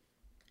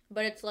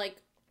 But it's,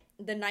 like,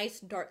 the nice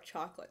dark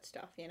chocolate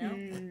stuff, you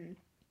know?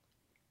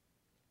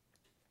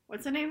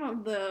 What's the name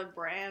of the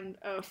brand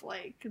of,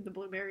 like, the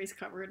blueberries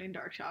covered in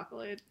dark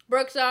chocolate?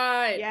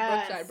 Brookside!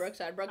 Yes.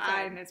 Brookside.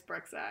 I miss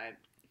Brookside.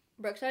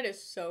 Brookside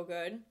is so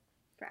good.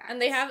 Facts.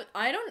 And they have,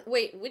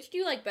 wait, which do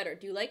you like better?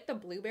 Do you like the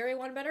blueberry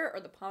one better or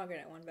the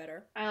pomegranate one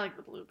better? I like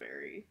the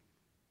blueberry.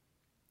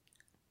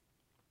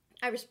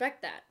 I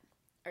respect that.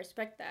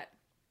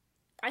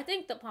 I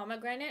think the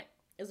pomegranate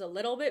is a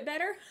little bit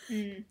better.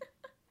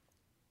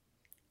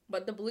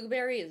 But the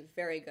blueberry is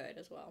very good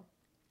as well.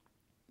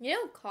 You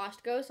know,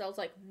 Costco sells,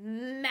 like,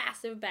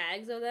 massive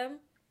bags of them.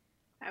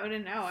 I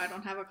wouldn't know. I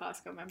don't have a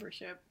Costco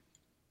membership.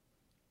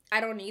 I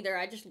don't either.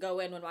 I just go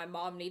in when my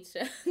mom needs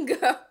to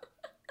go.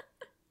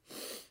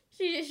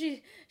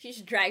 She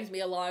just drags me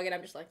along, and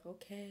I'm just like,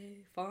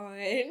 okay,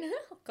 fine.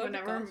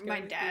 Whenever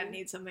my dad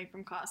needs something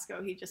from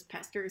Costco, he just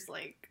pesters,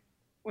 like,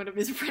 one of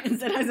his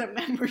friends that has a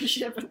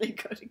membership, and they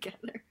go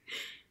together.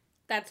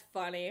 That's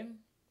funny.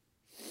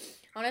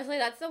 Honestly,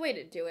 that's the way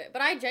to do it.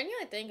 But I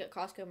genuinely think a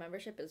Costco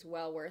membership is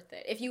well worth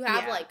it. If you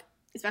have, like,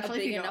 especially a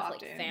big if you enough, go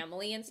like, often.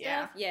 family and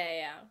stuff.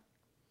 Yeah.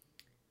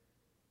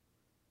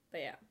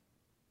 But yeah.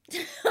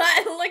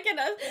 Look at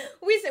us.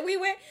 We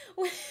went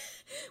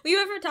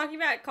from talking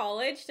about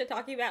college to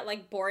talking about,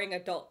 like, boring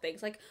adult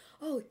things. Like,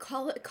 oh,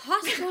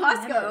 Costco.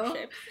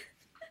 Membership.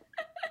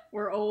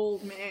 We're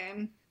old,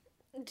 man.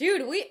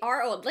 Dude, we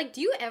are old. Like,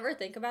 do you ever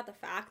think about the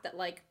fact that,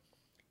 like,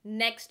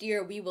 next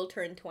year we will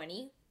turn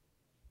 20?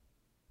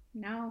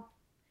 No.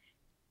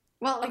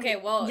 Well, Okay,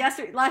 well,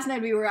 last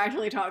night we were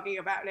actually talking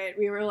about it.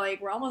 We were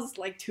like, we're almost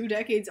like 2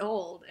 decades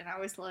old, and I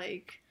was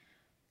like,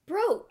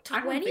 bro,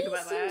 I don't 20 think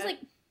about seems that. like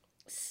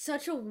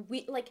such a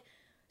like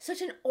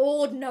such an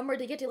old number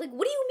to get to. Like,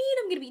 what do you mean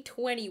I'm gonna be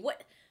 20?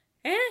 What?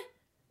 Eh?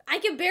 I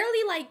can barely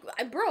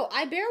bro.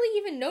 I barely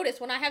even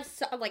notice when I have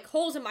like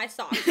holes in my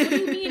socks. What do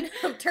you mean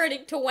I'm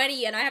turning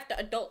 20 and I have to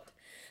adult?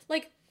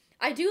 Like,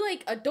 I do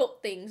like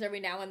adult things every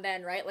now and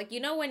then, right? Like, you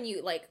know when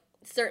you like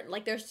certain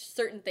like there's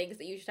certain things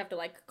that you just have to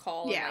like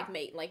call and Yeah.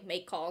 like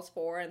make calls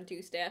for and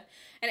do stuff.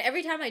 And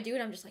every time I do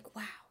it, I'm just like,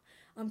 wow,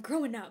 I'm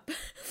growing up.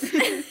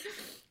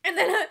 And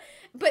then,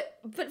 but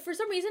for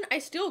some reason, I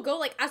still go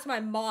like ask my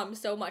mom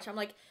so much. I'm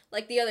like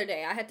the other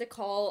day, I had to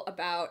call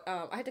about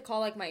I had to call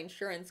like my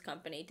insurance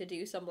company to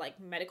do some like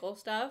medical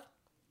stuff,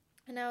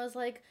 and I was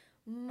like,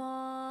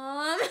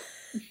 Mom,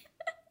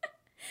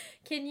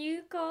 can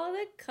you call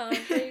the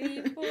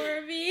company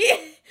for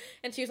me?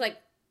 And she was like,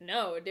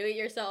 No, do it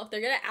yourself.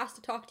 They're gonna ask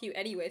to talk to you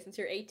anyway since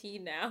you're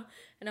 18 now.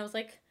 And I was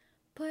like,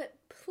 but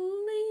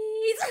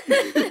please.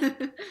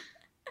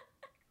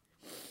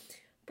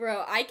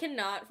 Bro, I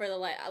cannot for the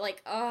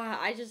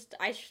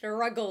I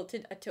struggle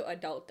to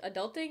adult.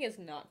 Adulting is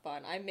not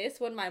fun. I miss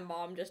when my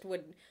mom just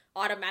would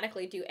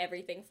automatically do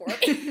everything for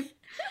me.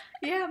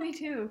 Yeah, me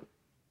too.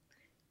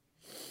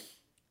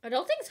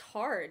 Adulting's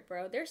hard,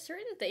 bro. There's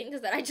certain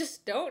things that I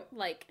just don't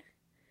like.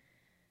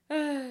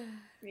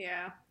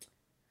 Yeah.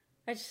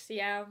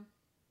 Yeah.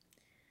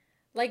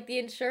 Like the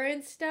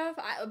insurance stuff,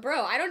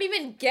 bro, I don't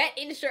even get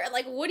insurance.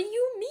 Like, what do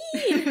you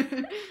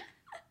mean?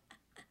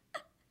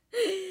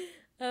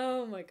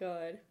 Oh my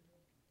god.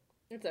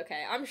 It's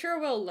okay. I'm sure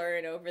we'll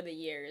learn over the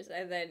years,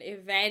 and then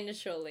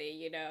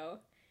eventually,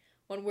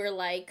 when we're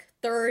like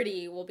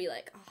 30, we'll be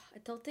like, oh,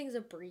 adulting's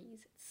a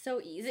breeze. It's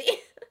so easy.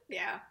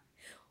 Yeah.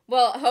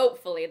 Well,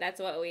 hopefully that's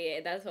what we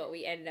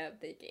end up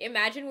thinking.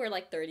 Imagine we're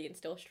like 30 and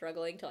still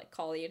struggling to like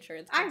call the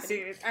insurance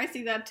company. I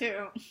see that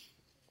too.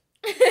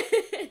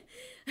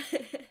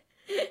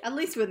 At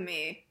least with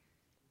me.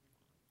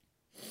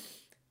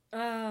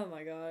 Oh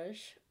my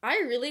gosh.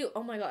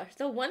 Oh my gosh.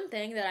 The one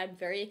thing that I'm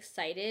very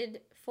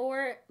excited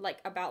for, like,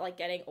 about, like,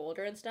 getting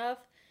older and stuff,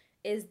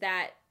 is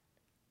that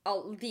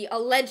the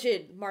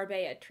alleged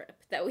Marbella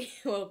trip that we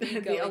will be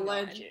going The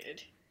on.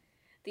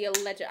 The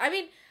alleged. I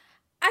mean,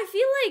 I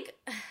feel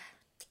like,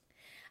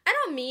 I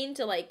don't mean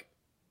to, like,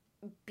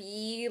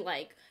 be,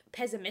 like,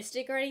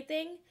 pessimistic or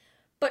anything,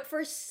 but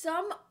for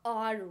some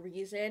odd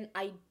reason,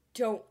 I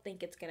don't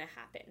think it's gonna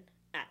happen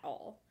at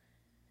all.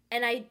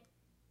 And I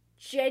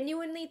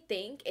genuinely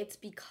think it's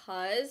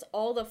because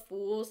all the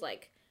fools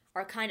like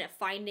are kind of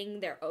finding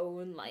their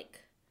own like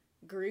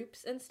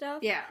groups and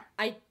stuff. Yeah.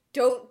 I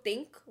don't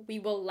think we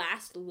will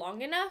last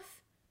long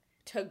enough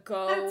to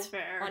go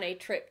on a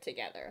trip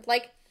together.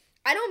 Like,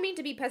 I don't mean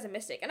to be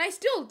pessimistic, and I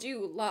still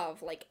do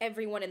love like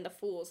everyone in the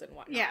fools and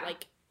whatnot. Yeah.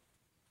 Like,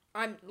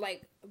 I'm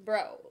like,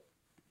 bro,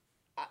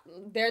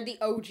 they're the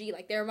OG.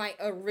 Like, they're my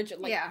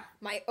original. Like,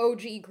 my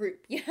OG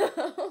group. You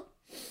know.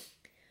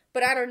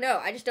 But I don't know.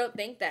 I just don't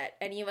think that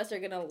any of us are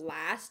gonna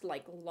last,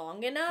 like,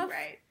 long enough.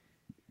 Right.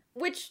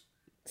 Which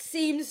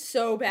seems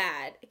so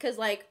bad. Because,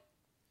 like,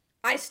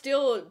 I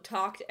still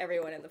talk to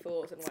everyone in the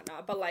Fools and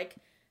whatnot. But, like,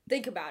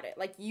 think about it.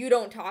 Like, you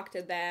don't talk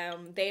to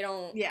them. They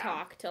don't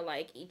talk to,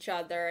 like, each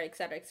other,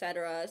 etc.,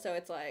 etc. So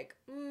it's like,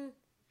 I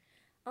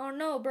don't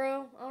know,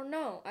 bro. I don't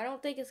know. I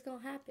don't think it's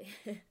gonna happen.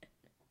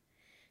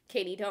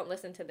 Katie, don't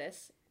listen to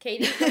this.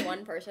 Katie's the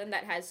one person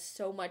that has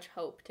so much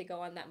hope to go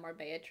on that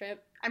Marbella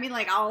trip. I mean,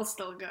 like, I'll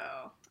still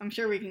go. I'm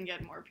sure we can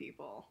get more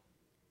people.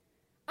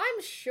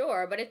 I'm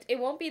sure, but it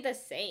won't be the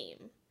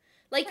same.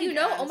 Like,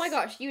 oh my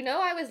gosh,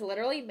 I was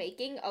literally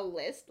making a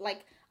list.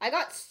 Like, I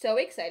got so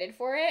excited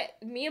for it.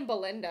 Me and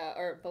Belinda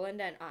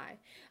and I,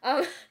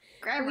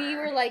 we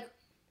were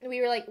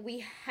like,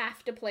 we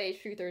have to play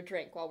Truth or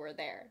Drink while we're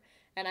there.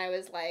 And I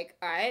was like,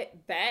 all right,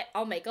 bet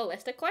I'll make a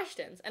list of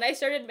questions. And I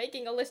started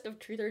making a list of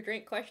Truth or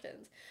Drink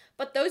questions.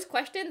 But those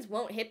questions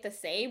won't hit the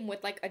same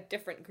with, like, a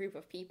different group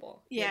of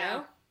people. Yeah. You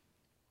know?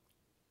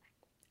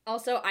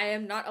 Also, I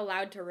am not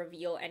allowed to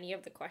reveal any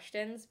of the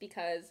questions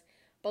because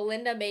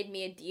Belinda made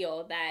me a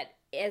deal that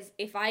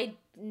if I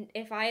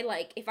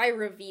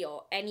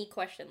reveal any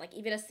question, like,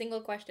 even a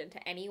single question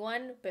to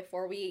anyone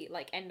before we,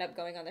 like, end up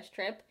going on this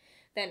trip,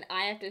 then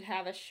I have to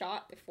have a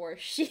shot before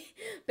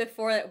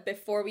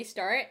we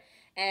start.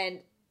 And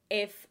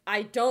if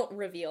I don't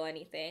reveal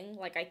anything,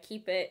 like, I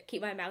keep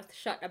my mouth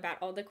shut about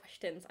all the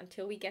questions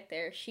until we get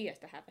there, she has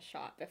to have a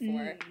shot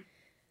before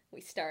we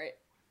start.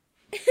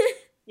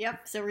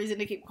 Yep, so reason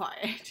to keep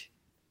quiet.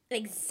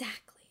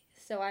 Exactly.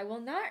 So I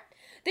will not.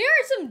 There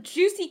are some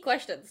juicy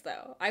questions,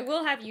 though. I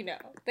will have you know.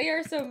 There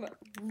are some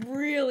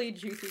really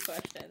juicy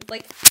questions.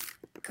 Like,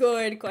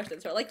 good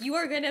questions. Like, you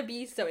are gonna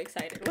be so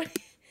excited.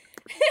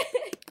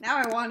 Now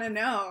I want to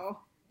know.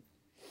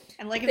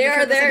 And, like, if the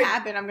trip doesn't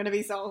happen, I'm gonna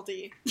be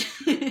salty.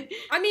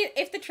 I mean,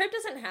 if the trip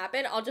doesn't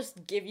happen, I'll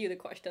just give you the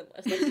question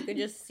list. Like, you can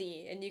just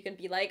see, and you can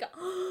be like,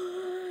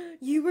 oh,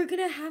 you were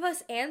gonna have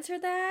us answer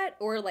that?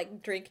 Or,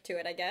 like, drink to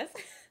it, I guess.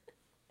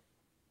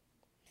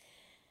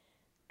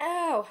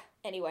 Oh,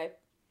 anyway.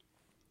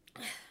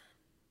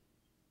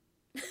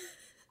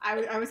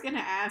 I was gonna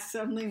ask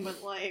something,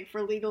 but like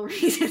for legal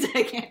reasons,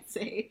 I can't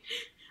say.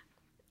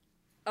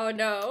 Oh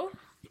no.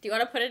 Do you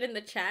want to put it in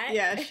the chat?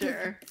 Yeah,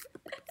 sure.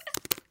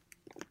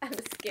 I'm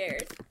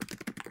scared.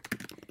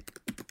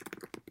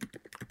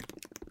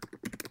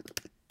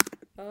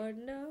 Oh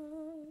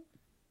no.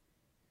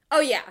 Oh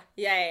yeah.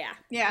 Yeah.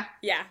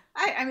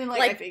 I mean,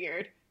 like I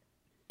figured.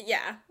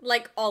 Yeah,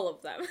 like all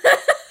of them.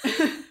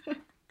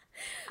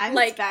 I'm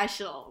like,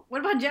 special.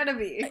 What about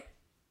Genevieve?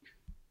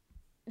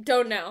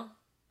 Don't know.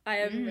 I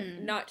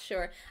am not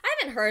sure. I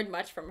haven't heard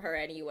much from her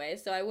anyway,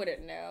 so I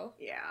wouldn't know.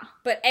 Yeah.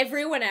 But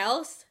everyone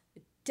else,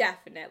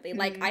 definitely.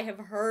 Like, I have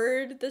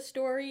heard the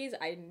stories,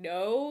 I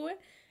know,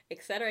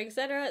 etc.,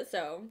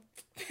 so.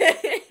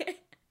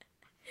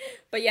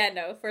 But yeah,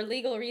 no, for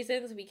legal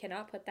reasons, we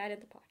cannot put that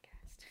in the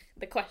podcast.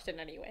 The question,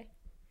 anyway.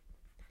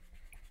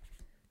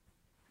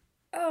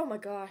 Oh my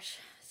gosh.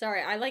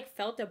 Sorry, I like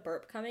felt a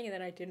burp coming and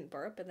then I didn't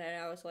burp and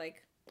then I was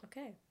like,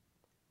 okay.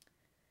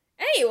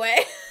 Anyway.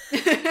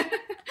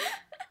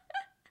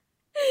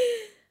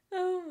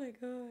 Oh my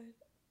god.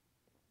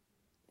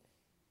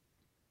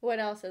 What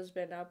else has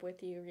been up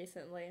with you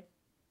recently?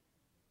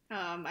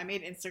 I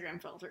made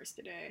Instagram filters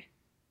today.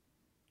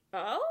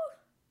 Oh?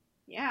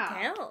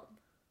 Yeah. Damn.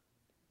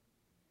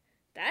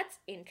 That's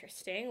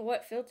interesting.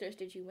 What filters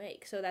did you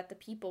make so that the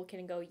people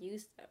can go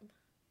use them?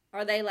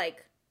 Are they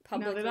like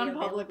publicly available? No, they're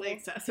not available? publicly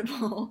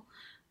accessible.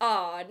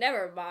 Oh,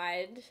 never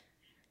mind.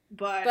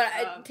 But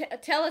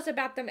tell us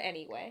about them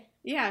anyway.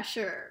 Yeah,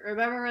 sure.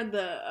 Remember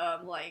the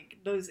like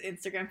those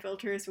Instagram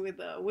filters with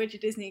which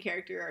Disney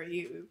character are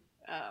you?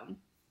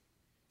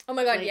 Oh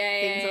my god, like,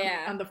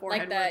 yeah. On the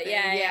forehead. Like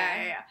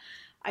yeah.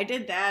 I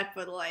did that,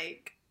 but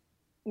like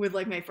with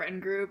like my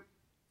friend group.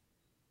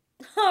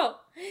 Oh,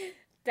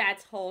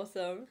 that's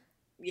wholesome.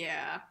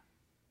 Yeah.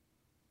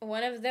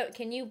 One of the.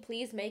 Can you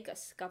please make a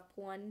scup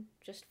one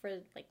just for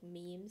like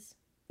memes?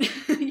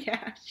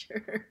 Yeah,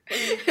 sure.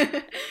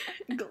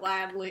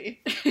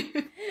 Gladly.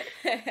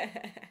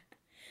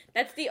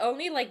 That's the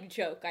only like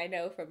joke I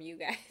know from you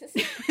guys.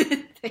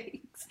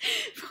 Thanks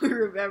for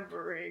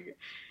remembering.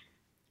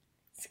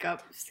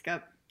 Scup.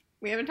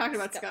 We haven't talked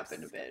about Scup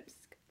in a bit.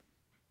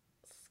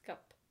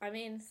 Scup. I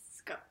mean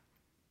Scup.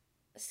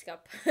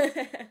 Scup.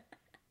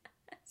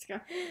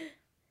 Scup.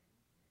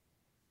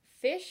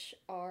 Fish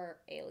are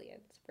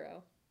aliens,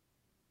 bro.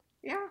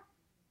 Yeah.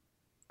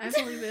 I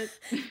believe it.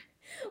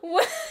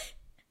 What?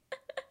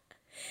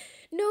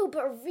 No,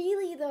 but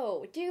really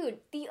though, dude,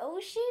 the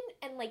ocean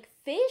and like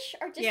fish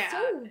are just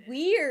so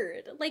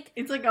weird. Like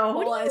it's like a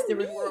whole ass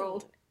different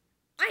world.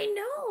 I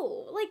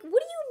know. Like,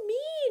 what do you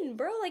mean,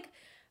 bro? Like,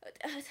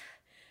 have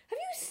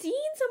you seen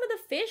some of the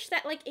fish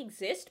that like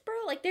exist, bro?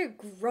 Like, they're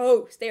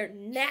gross. They're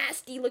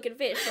nasty looking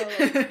fish. Bro.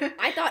 Like,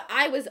 I thought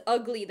I was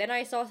ugly. Then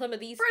I saw some of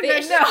these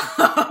fish.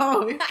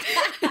 No.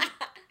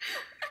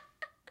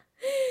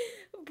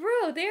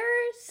 Bro, there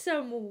are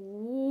some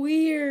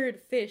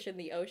weird fish in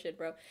the ocean,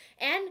 bro.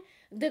 And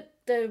the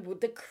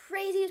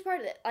craziest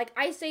part of it, like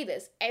I say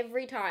this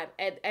every time,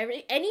 and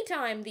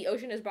anytime the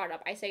ocean is brought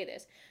up, I say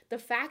this. The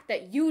fact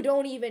that you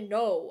don't even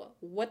know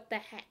what the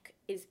heck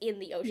is in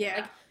the ocean. Yeah.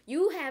 Like,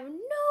 you have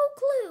no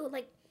clue.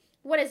 Like,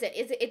 what is it?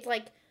 It's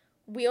like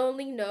we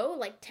only know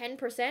like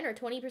 10% or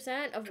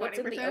 20% of what's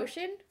 20%? In the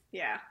ocean?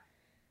 Yeah.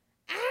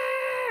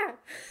 Ah!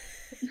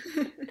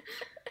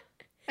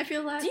 I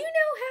feel that. Do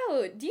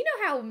you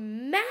know how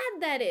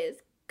mad that is?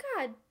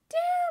 God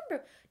damn, bro.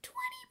 20%.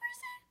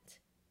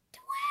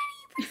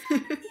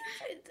 20% of the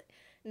ocean.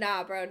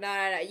 Nah, bro.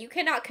 Nah. You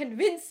cannot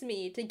convince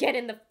me to get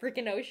in the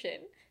freaking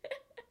ocean.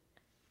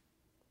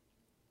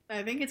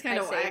 I think it's kind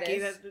of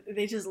wacky that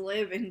they just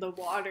live in the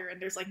water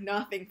and there's like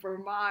nothing for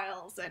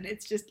miles and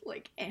it's just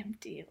like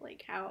empty.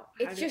 Like how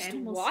it's do just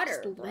animals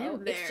water, just live bro.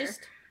 there? It's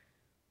just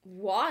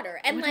water.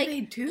 And what like do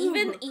they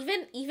do?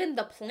 even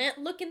the plant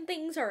looking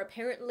things are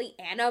apparently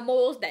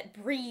animals that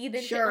breathe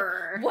and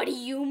sure. Like, what do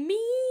you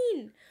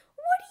mean?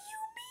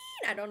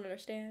 I don't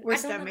understand. We're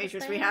STEM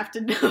majors. We have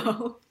to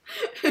know.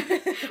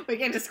 We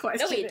can't just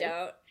question. No, we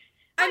don't.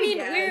 I mean,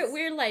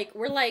 we're like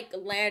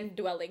land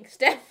dwelling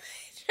STEM majors.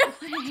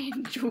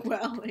 Land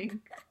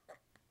dwelling.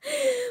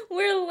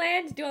 We're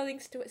land dwelling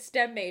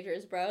STEM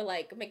majors, bro.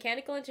 Like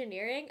mechanical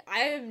engineering. I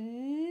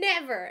am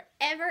never,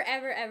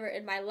 ever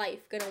in my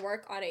life gonna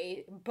work on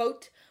a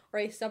boat or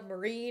a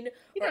submarine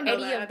or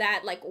any of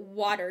that like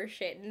water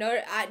shit. No,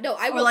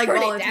 I will like turn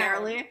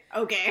voluntarily. It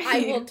down. Okay,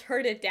 I will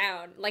turn it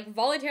down. Like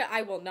voluntarily,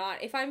 I will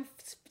not. If I'm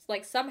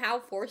like somehow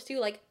forced to,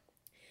 like,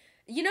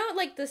 you know,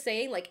 like the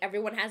saying, like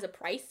everyone has a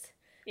price.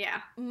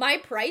 Yeah. My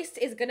price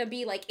is gonna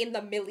be like in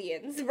the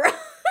millions, bro.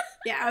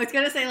 Yeah, I was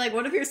gonna say, like,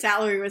 what if your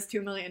salary was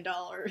 $2 million?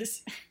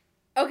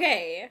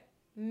 Okay,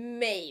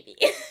 maybe.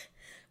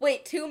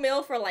 Wait, 2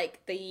 mil for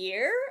like the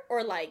year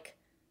or like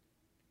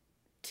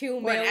 2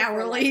 mil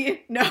hourly? For,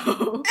 like...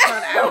 No,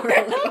 not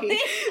hourly.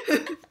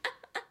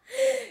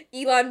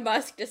 Elon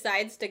Musk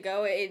decides to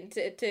go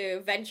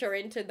to venture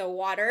into the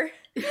water.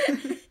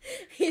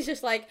 He's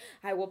just like,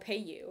 I will pay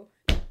you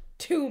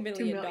 $2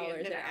 million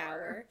an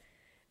hour.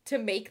 to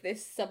make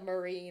this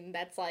submarine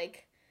that's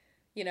like,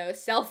 you know,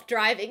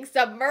 self-driving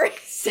submarine.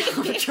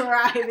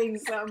 Self-driving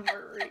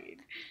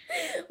submarine.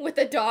 With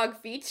a dog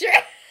feature.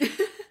 Sure.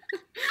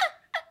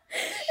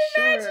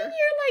 Imagine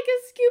you're like a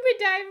scuba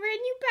diver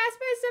and you pass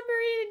by a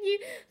submarine and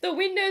the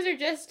windows are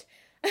just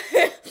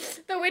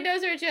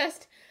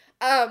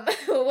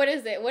what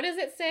is it? What does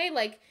it say?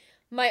 Like,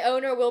 my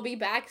owner will be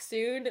back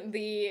soon.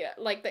 The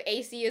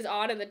AC is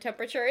on and the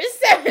temperature is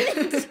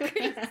 70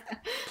 degrees.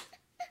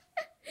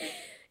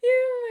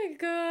 Oh my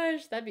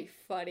gosh, that'd be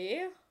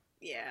funny.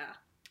 Yeah.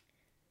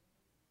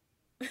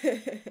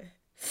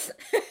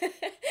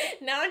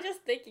 Now I'm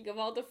just thinking of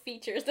all the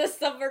features the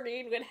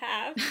submarine would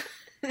have.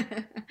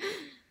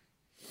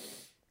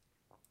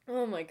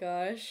 Oh my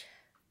gosh.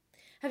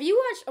 Have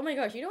you watched, oh my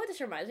gosh, you know what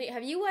this reminds me?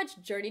 Have you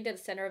watched Journey to the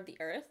Center of the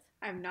Earth?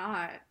 I'm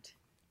not.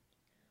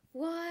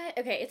 What?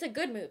 Okay, it's a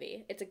good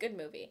movie. It's a good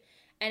movie.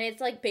 And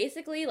it's like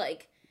basically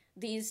like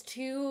these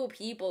two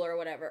people or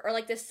whatever, or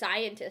like this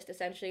scientist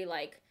essentially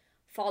like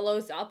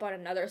follows up on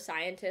another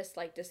scientist's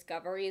like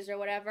discoveries or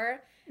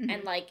whatever. Mm-hmm.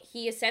 And like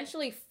he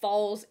essentially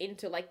falls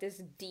into like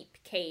this deep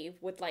cave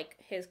with like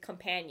his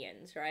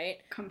companions, right?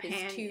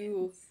 His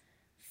two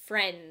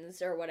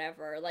friends or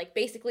whatever. Like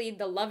basically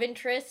the love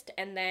interest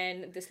and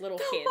then this little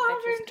kid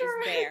that just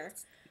is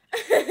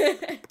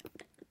there.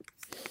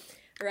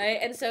 Right?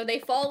 And so they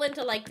fall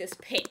into like this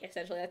pit,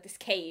 essentially, like this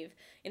cave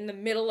in the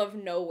middle of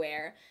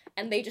nowhere,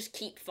 and they just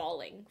keep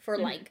falling for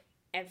like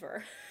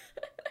ever.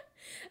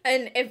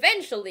 And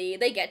eventually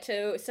they get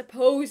to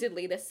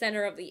supposedly the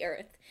center of the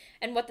earth.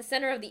 And what the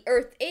center of the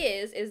earth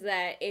is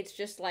that it's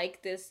just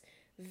like this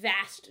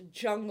vast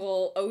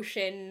jungle,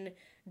 ocean,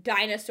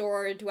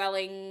 dinosaur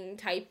dwelling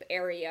type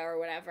area or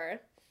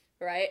whatever.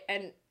 Right?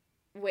 And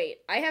wait,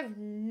 I have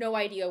no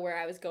idea where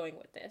I was going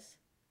with this.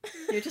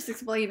 You're just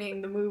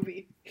explaining the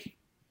movie.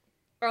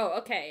 Oh,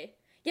 okay.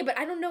 Yeah, but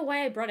I don't know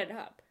why I brought it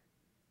up.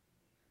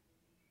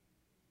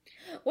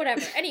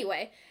 Whatever.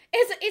 Anyway,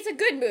 it's a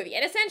good movie.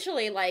 And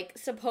essentially, like,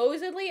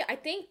 supposedly, I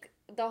think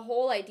the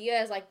whole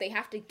idea is, like, they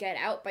have to get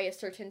out by a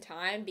certain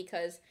time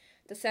because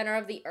the center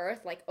of the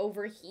earth, like,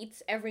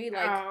 overheats every,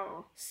 like,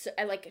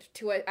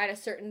 at a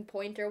certain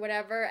point or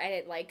whatever, and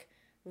it, like,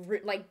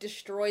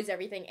 destroys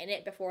everything in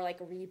it before, like,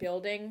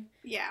 rebuilding.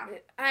 Yeah.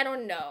 I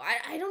don't know.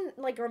 I don't,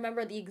 like,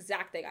 remember the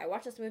exact thing. I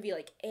watched this movie,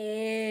 like,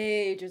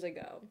 ages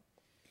ago.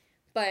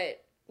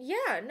 But,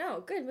 yeah,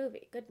 no, good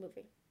movie. Good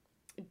movie.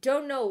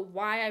 Don't know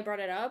why I brought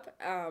it up,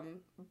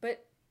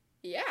 but,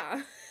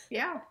 yeah.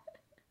 Yeah.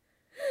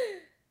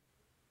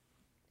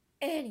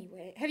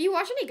 Anyway, have you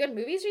watched any good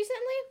movies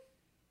recently?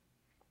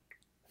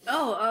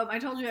 Oh, I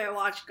told you I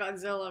watched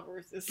Godzilla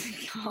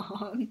vs.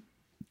 Kong.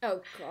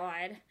 Oh,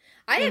 God.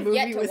 I have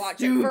yet to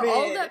watch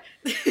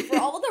it. For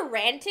all the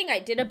ranting I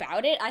did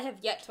about it, I have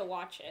yet to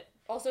watch it.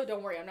 Also,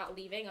 don't worry, I'm not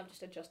leaving. I'm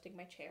just adjusting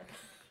my chair.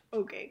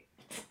 Okay.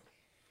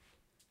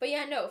 But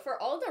yeah, no, for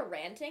all the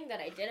ranting that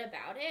I did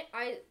about it,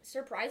 I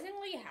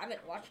surprisingly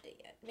haven't watched it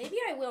yet. Maybe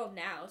I will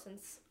now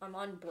since I'm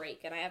on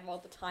break and I have all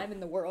the time in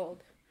the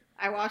world.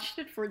 I watched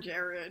it for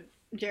Jared.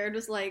 Jared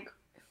was like,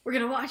 we're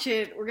gonna watch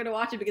it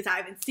because I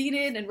haven't seen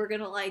it, and we're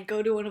gonna like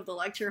go to one of the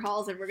lecture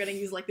halls and we're gonna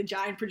use like the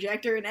giant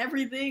projector and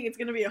everything. It's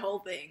gonna be a whole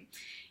thing.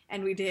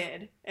 And we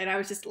did. And I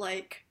was just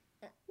like,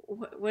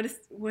 what is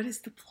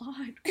the plot?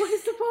 What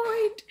is the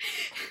point?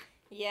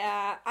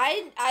 Yeah,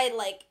 I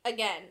like,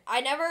 again,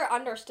 I never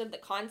understood the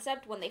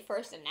concept when they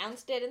first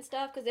announced it and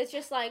stuff, because it's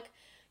just like,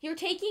 you're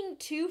taking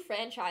two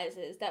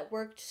franchises that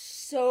worked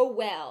so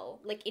well,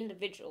 like,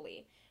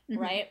 individually,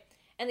 right?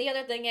 And the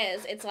other thing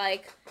is, it's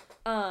like,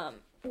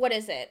 what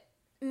is it?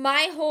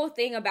 My whole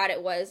thing about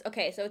it was,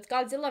 okay, so it's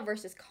Godzilla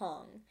versus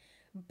Kong,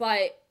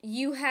 but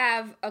you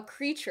have a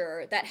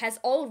creature that has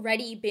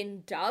already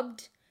been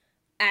dubbed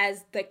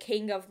as the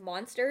king of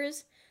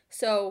monsters,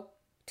 so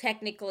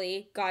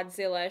technically,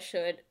 Godzilla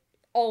should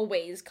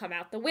always come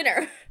out the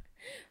winner,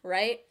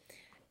 right?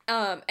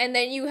 And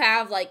then you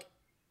have, like,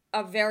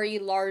 a very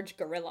large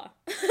gorilla.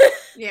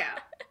 Yeah.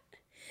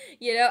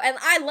 You know, and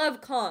I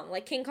love Kong.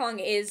 Like, King Kong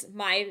is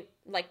my,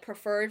 like,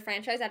 preferred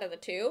franchise out of the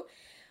two.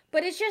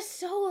 But it's just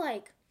so,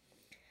 like,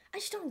 I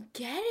just don't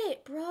get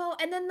it, bro.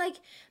 And then, like,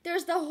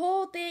 there's the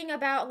whole thing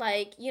about,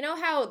 like, you know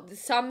how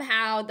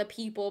somehow the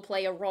people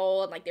play a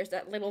role, and, like, there's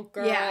that little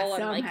girl,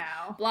 and, like,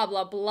 blah,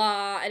 blah,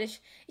 blah, and it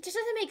just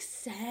doesn't make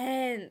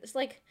sense.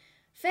 Like,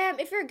 fam,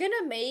 if you're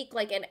gonna make,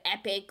 like, an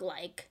epic,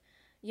 like,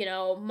 you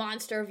know,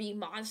 monster v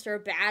monster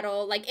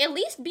battle, like, at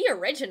least be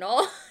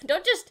original.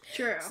 Don't just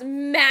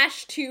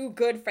smash two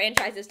good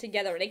franchises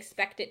together and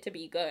expect it to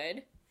be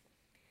good.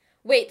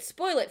 Wait,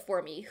 spoil it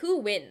for me. Who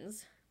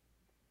wins?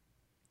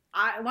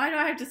 Why do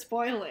I have to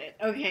spoil it?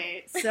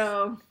 Okay,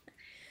 so...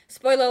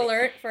 Spoiler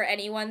alert for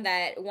anyone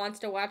that wants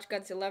to watch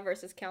Godzilla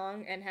vs.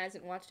 Kong and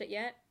hasn't watched it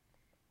yet.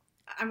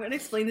 I'm going to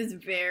explain this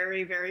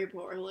very, very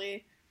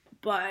poorly,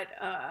 but,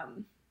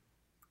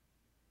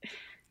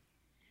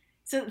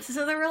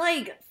 So there were,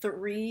 like,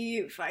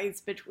 3 fights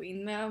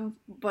between them,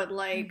 but,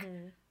 like,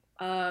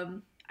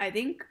 I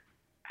think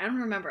I don't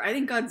remember. I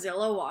think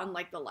Godzilla won,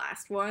 like, the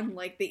last one.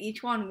 Like, they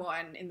each won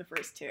in the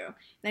first two.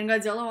 Then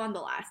Godzilla won the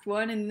last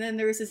one, and then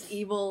there was this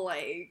evil,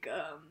 like,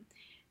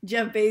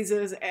 Jeff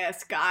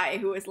Bezos-esque guy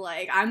who was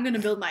like, I'm gonna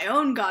build my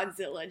own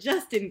Godzilla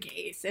just in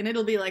case, and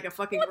it'll be like a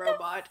fucking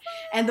robot.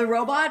 And the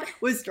robot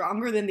was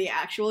stronger than the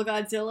actual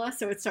Godzilla,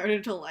 so it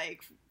started to,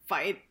 like,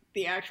 fight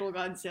the actual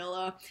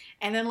Godzilla.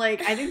 And then,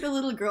 like, I think the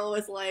little girl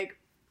was like,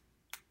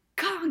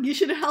 Kong, you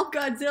should help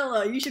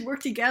Godzilla. You should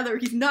work together.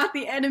 He's not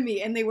the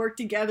enemy. And they worked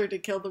together to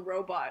kill the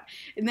robot.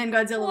 And then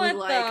Godzilla was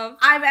like,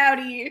 I'm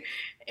outie.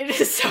 It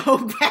is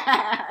so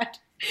bad.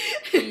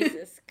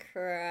 Jesus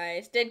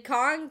Christ. Did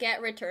Kong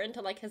get returned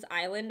to, like, his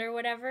island or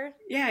whatever?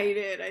 Yeah, he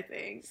did, I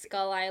think.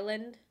 Skull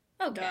Island?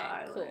 Okay,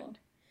 cool.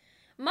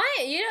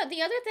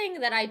 The other thing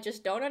that I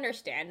just don't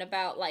understand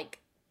about, like,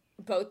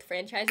 both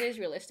franchises,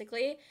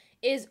 realistically,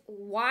 is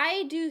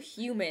why do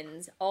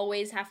humans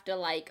always have to,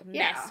 like,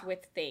 mess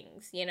with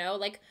things, you know?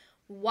 Like,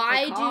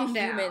 why do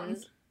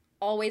humans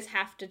always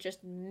have to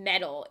just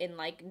meddle in,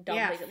 like,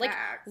 dumb things? Like,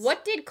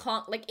 what did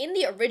Kong, like, in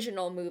the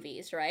original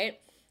movies, right?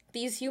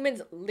 These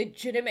humans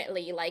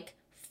legitimately, like,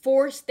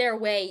 forced their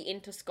way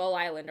into Skull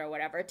Island or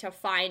whatever to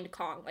find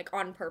Kong, like,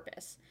 on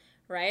purpose,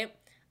 right?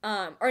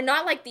 Or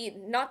not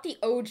the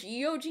OG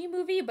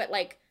movie, but,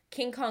 like,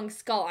 King Kong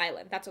Skull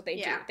Island. That's what they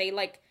do. They,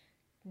 like,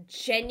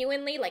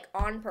 genuinely, like,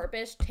 on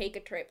purpose take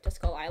a trip to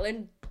Skull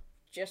Island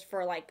just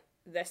for, like,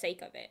 the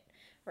sake of it,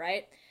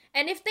 right?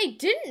 And if they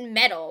didn't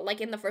meddle,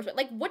 like, in the first place,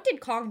 like, what did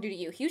Kong do to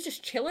you? He was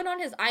just chilling on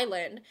his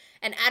island,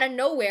 and out of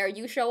nowhere,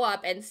 you show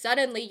up, and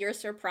suddenly you're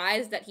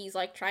surprised that he's,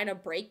 like, trying to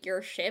break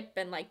your ship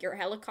and, like, your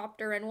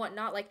helicopter and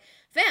whatnot. Like,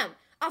 fam,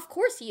 of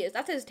course he is.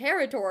 That's his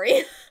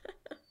territory.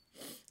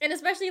 And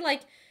especially,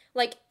 like,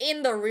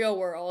 in the real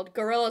world,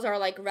 gorillas are,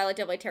 like,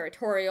 relatively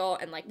territorial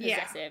and, like,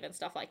 possessive and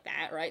stuff like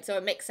that, right? So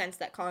it makes sense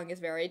that Kong is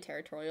very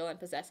territorial and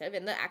possessive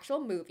in the actual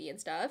movie and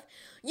stuff.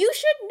 You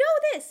should know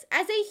this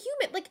as a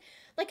human.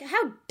 Like,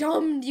 how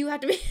dumb do you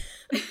have to be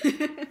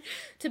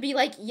to be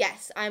like,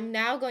 yes, I'm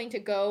now going to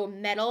go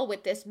meddle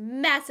with this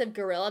massive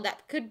gorilla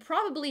that could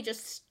probably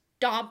just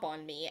stomp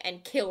on me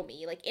and kill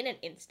me, like, in an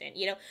instant,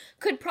 you know?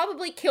 Could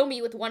probably kill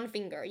me with one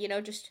finger, you know?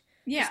 Just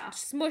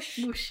smush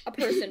a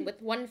person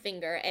with one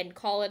finger and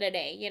call it a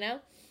day, you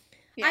know?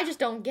 Yeah. I just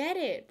don't get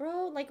it,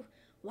 bro. Like,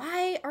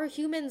 why are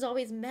humans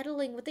always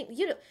meddling with things?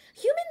 You know,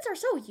 humans are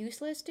so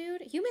useless,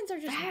 dude. Humans are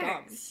just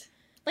dumb.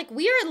 Like,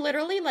 we are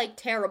literally, like,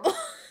 terrible.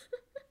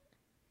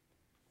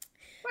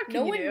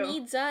 No one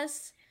needs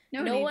us.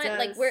 No one,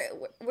 like,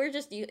 we're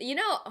just, you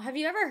know, have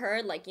you ever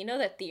heard, like, you know,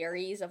 the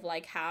theories of,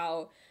 like,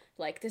 how,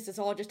 like, this is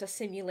all just a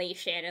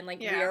simulation and, like,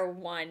 we are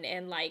one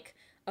and, like,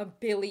 a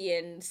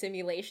billion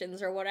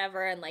simulations or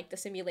whatever, and, like, the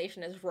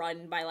simulation is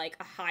run by, like,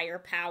 a higher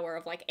power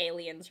of, like,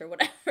 aliens or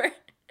whatever.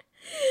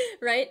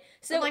 Right?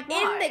 So, like,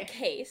 in the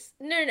case,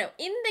 in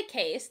the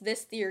case,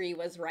 this theory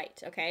was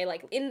right, okay?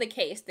 Like, in the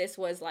case, this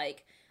was,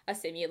 like, a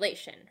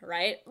simulation,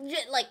 right?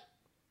 Like,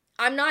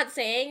 I'm not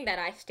saying that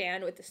I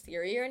stand with this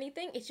theory or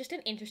anything, it's just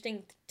an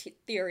interesting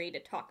theory to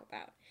talk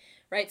about,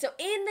 right? So,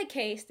 in the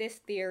case this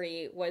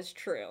theory was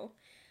true,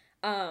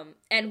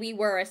 and we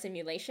were a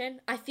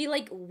simulation, I feel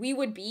like we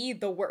would be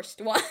the worst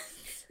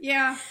ones.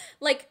 Yeah.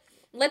 Like,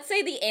 let's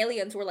say the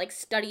aliens were, like,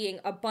 studying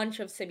a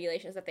bunch of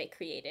simulations that they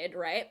created,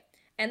 right?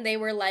 And they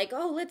were like,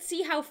 oh, let's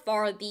see how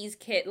far this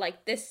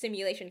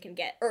simulation can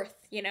get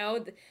Earth, you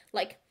know?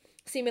 Like,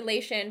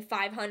 simulation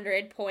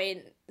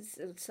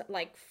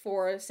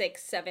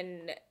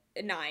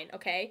 500.4679,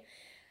 okay?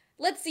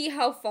 Let's see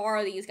how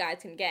far these guys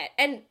can get.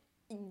 And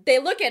they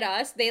look at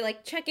us, they,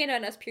 like, check in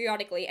on us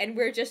periodically, and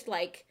we're just,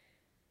 like,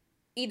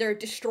 either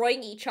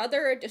destroying each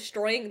other,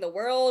 destroying the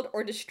world,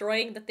 or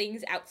destroying the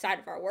things outside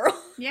of our world.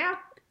 Yeah.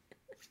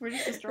 We're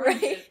just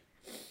destroying it.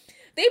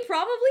 They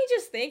probably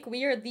just think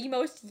we are the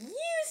most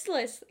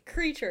useless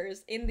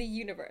creatures in the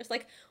universe.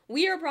 Like,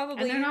 we are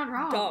probably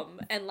dumb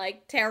and,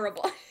 like,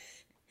 terrible.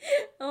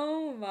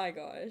 Oh my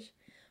gosh.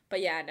 But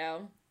yeah,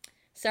 no.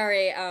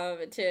 Sorry,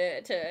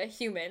 to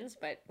humans,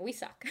 but we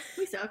suck.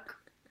 We suck.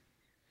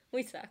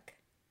 We suck.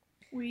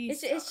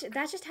 Suck.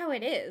 That's just how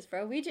it is,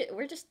 bro. We're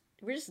just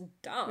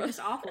dumb. We're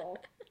just awful.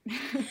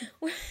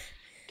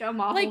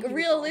 Dumb, awful. Like, people.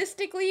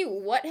 Realistically,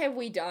 what have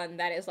we done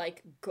that is,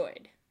 like,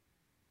 good?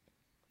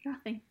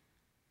 Nothing.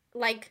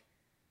 Like,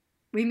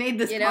 we made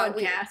this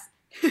podcast.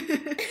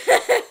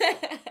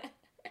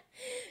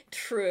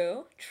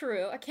 True.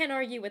 I can't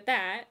argue with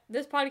that.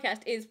 This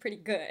podcast is pretty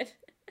good.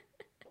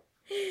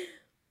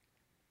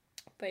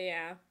 But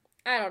yeah,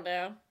 I don't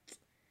know.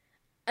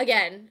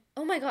 Again,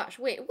 oh my gosh,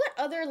 wait, what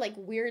other, like,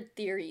 weird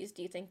theories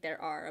do you think there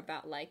are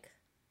about, like,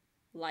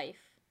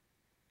 life?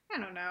 I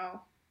don't know.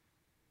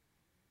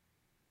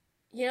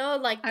 You know,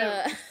 like,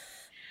 I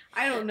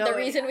don't know. The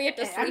reason we have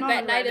to sleep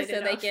at night is so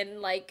they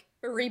can, like,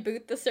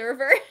 reboot the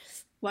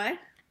servers. What?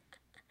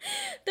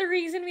 The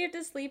reason we have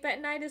to sleep at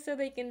night is so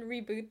they can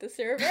reboot the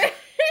servers.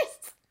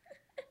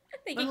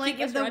 They can keep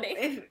us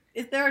running.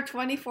 If there are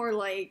 24,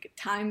 like,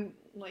 time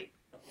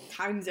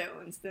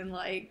zones, then,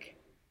 like...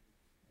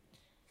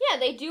 Yeah,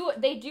 they do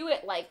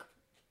it, like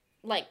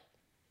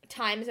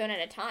time zone at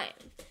a time.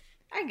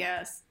 I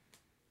guess.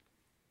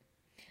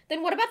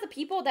 Then what about the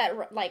people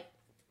that, like,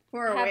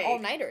 We're have awake.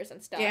 all-nighters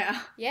and stuff?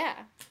 Yeah. Yeah.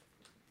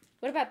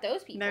 What about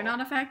those people? They're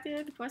not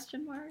affected?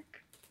 Question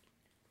mark.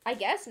 I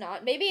guess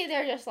not. Maybe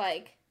they're just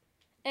like,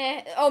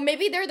 eh. Oh,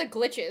 maybe they're the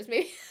glitches.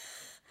 Maybe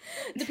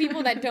the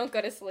people that don't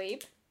go to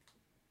sleep.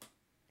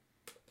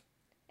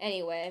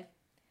 Anyway.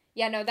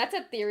 Yeah, no, that's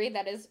a theory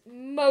that is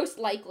most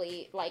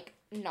likely, like,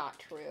 not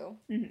true.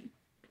 Mm-hmm.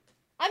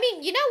 I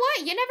mean, you know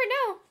what? You never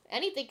know.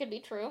 Anything could be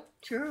true.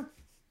 True.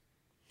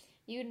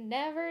 You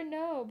never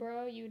know,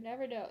 bro. You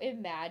never know.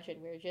 Imagine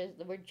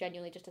we're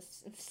genuinely just a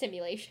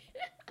simulation.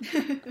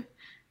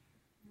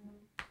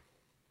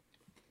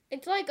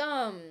 It's like,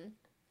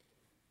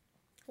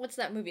 what's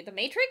that movie? The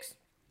Matrix?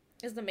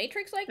 Is The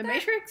Matrix like The that?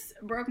 Matrix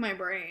broke my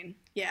brain.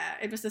 Yeah,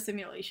 it was a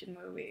simulation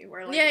movie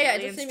where, like, Yeah, it's a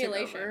aliens took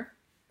simulation. over.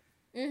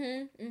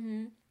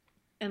 Mm-hmm.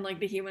 And, like,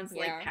 the humans,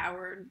 Yeah. like,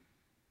 powered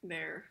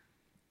their,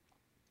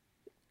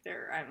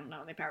 I don't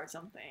know, they powered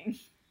something.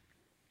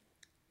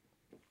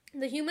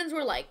 The humans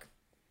were like,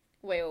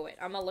 wait.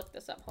 I'm gonna look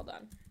this up. Hold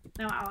on.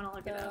 No, I want to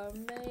look it up.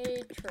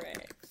 The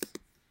Matrix.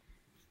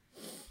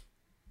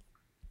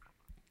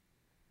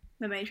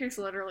 The Matrix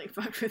literally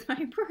fucked with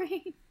my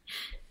brain.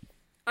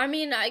 I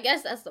mean, I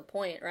guess that's the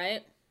point,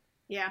 right?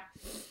 Yeah.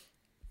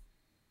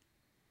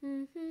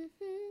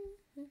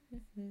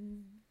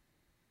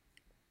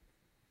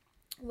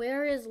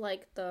 Where is,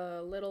 like,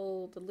 the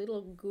little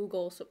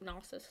Google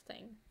synopsis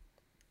thing?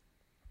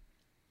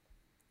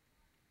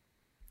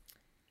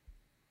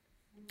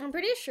 I'm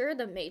pretty sure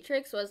the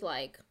Matrix was,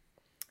 like,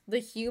 the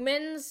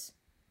humans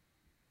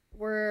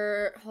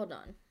were... Hold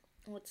on.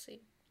 Let's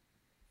see.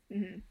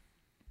 Mm-hmm.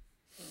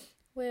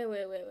 Wait.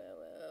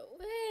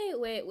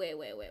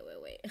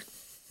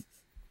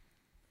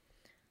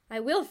 I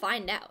will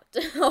find out.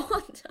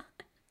 Hold on.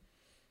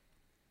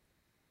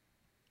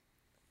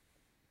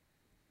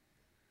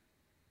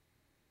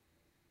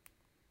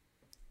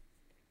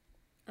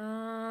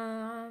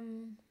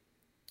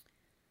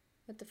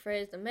 With the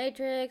phrase the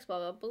Matrix, blah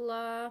blah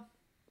blah.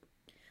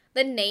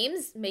 The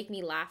names make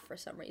me laugh for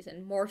some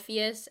reason.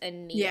 Morpheus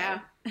and Neo. Yeah.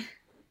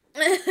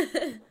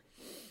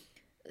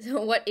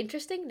 So what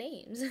interesting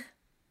names.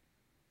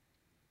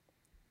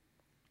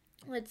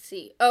 Let's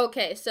see.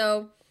 Okay,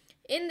 so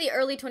in the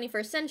early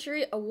 21st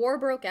century, a war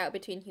broke out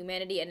between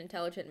humanity and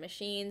intelligent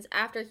machines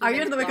after humans Are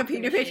you on the blocked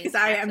Wikipedia page? Because machines'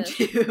 I am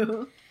access-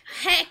 too.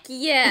 Heck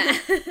yeah!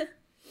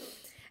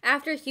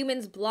 After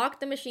humans blocked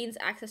the machines'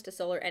 access to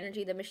solar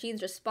energy, the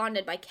machines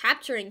responded by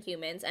capturing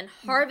humans and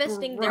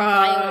harvesting their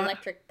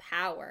bioelectric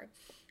power,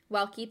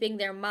 while keeping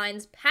their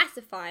minds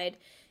pacified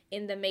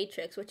in the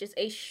Matrix, which is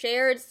a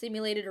shared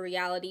simulated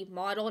reality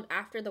modeled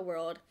after the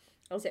world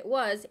as it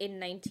was in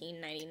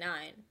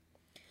 1999.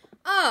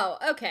 Oh,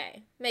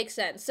 okay. Makes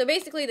sense. So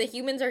basically the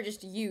humans are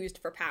just used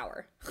for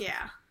power.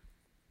 Yeah.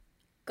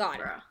 Got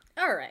it. Bruh.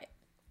 Alright.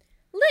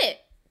 Lit.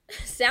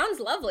 Sounds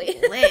lovely.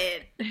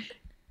 Lit.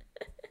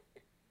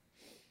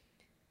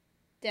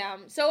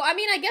 Damn. So, I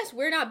mean, I guess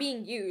we're not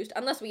being used,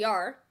 unless we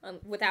are,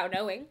 without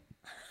knowing.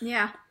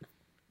 Yeah.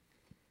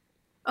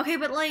 Okay,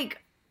 but,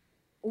 like,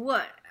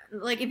 what?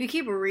 Like, if you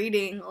keep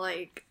reading,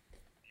 like,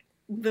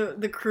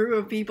 the crew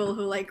of people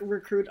who, like,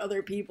 recruit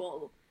other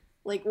people,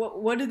 like,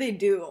 what do they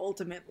do,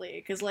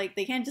 ultimately? Because, like,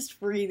 they can't just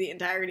free the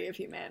entirety of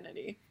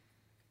humanity.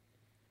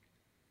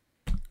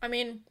 I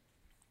mean,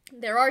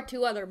 there are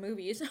 2 other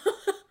movies.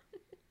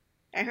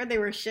 I heard they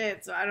were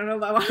shit, so I don't know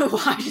if I want to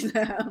watch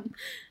them.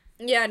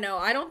 Yeah, no,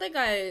 I don't think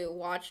I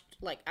watched,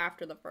 like,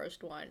 after the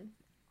first one.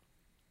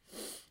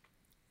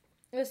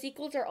 The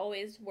sequels are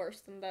always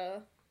worse than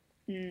the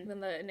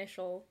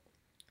initial.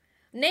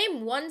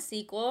 Name one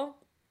sequel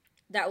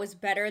that was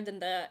better than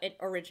the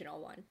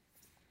original one.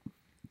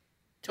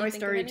 Toy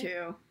Story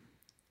 2.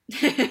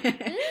 You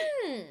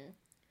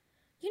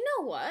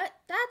know what?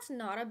 That's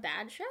not a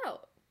bad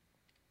shout.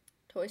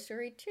 Toy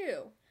Story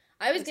 2.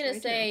 I was gonna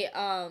say,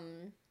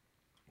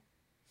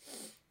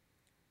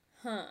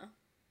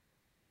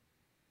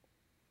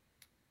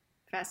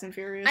 Fast and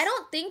Furious. I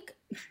don't think...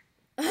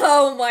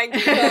 Oh my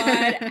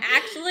god.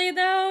 Actually,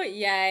 though,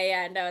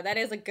 yeah, no, that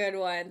is a good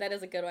one.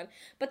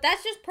 But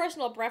that's just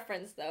personal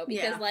preference, though,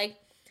 because, like,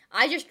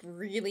 I just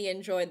really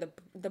enjoy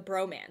the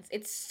bromance.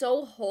 It's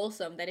so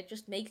wholesome that it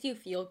just makes you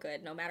feel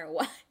good no matter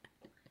what.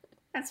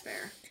 That's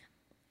fair.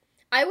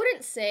 I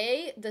wouldn't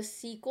say the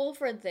sequel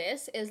for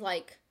this is,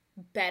 like,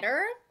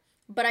 better,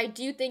 but I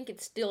do think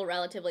it's still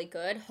relatively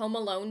good. Home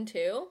Alone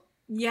 2.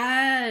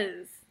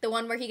 Yes. The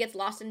one where he gets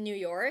lost in New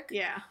York.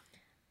 Yeah.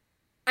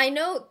 I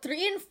know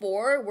 3 and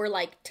 4 were,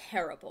 like,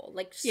 terrible.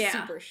 Like,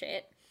 super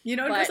shit. You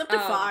know, it goes up to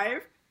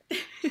 5.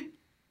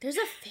 There's a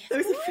 5th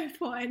There's one? a 5th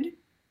one.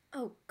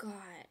 Oh, God.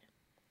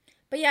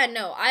 But yeah,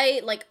 no, I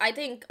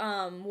think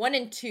 1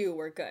 and 2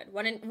 were good.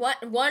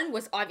 One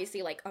was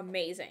obviously, like,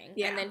 amazing.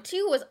 Yeah. And then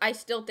 2 was, I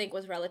still think,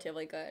 was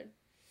relatively good.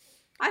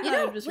 I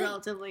thought it was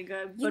relatively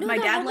good, but my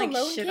the dad, Home like,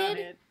 Alone shit kid? on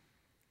it.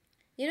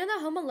 You know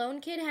the Home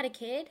Alone kid had a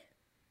kid?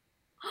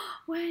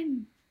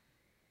 When?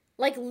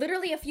 Like,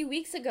 literally a few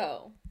weeks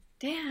ago.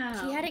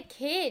 Damn. He had a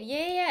kid.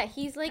 Yeah.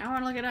 He's like, I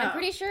want to look it up. I'm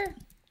pretty sure.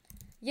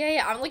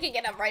 Yeah, I'm looking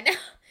it up right now.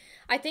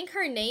 I think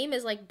her name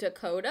is like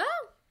Dakota.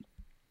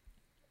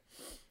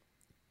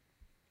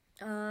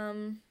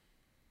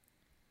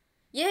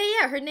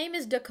 Yeah, her name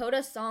is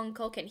Dakota Song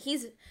Culkin.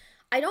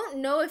 I don't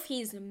know if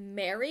he's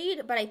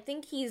married, but I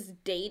think he's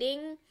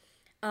dating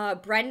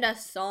Brenda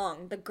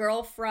Song, the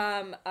girl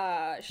from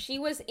she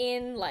was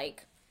in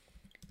like,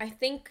 I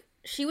think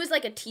she was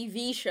like a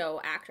TV show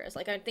actress.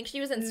 Like I think she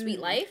was in Sweet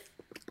Life.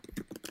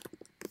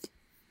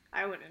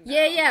 I wouldn't know.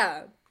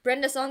 Yeah.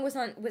 Brenda Song was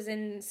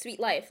in Sweet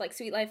Life, like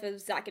Sweet Life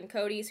of Zack and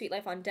Cody, Sweet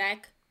Life on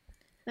Deck.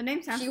 The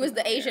name sounds She was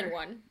the familiar. Asian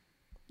one.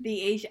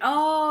 The Asian.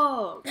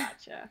 Oh,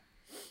 gotcha.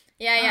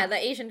 Yeah, the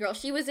Asian girl.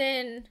 She was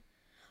in.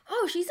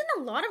 Oh, she's in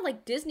a lot of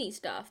like Disney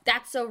stuff.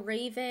 That's So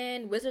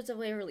Raven, Wizards of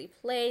Waverly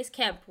Place,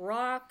 Camp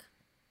Rock,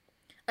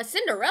 A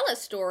Cinderella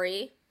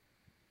Story.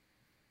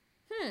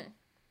 But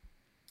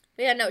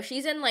yeah, no,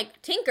 she's in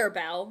like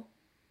Tinkerbell.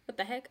 What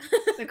the heck?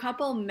 The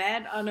couple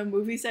met on a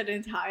movie set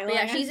in Thailand. But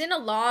yeah, she's in a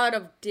lot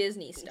of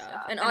Disney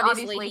stuff. And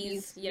obviously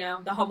he's,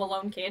 the Home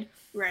Alone kid.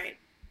 Right.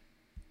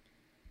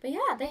 But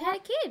yeah, they had a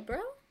kid, bro.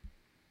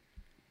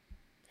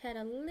 Had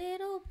a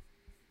little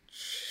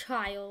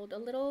child, a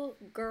little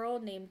girl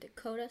named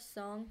Dakota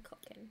Song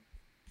Culkin.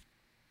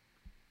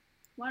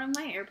 One of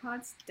my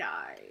AirPods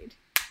died.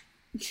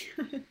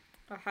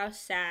 Oh, how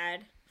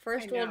sad.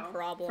 First world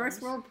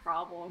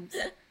problems.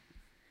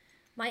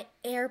 My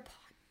AirPod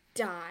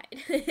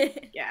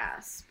died.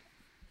 Gasp.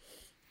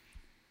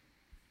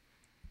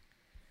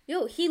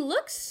 Yo, he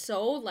looks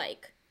so,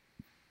 like,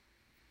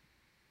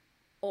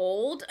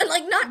 old.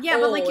 Like, not old,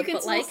 but, like, you can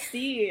but, still like,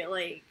 see,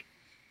 like...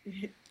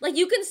 Like,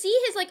 you can see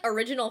his, like,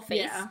 original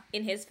face Yeah.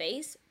 in his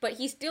face, but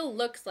he still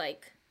looks,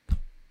 like,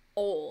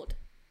 old.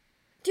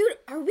 Dude,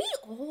 are we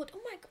old? Oh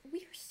my god, we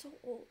are so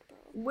old, bro.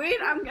 Wait,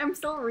 I'm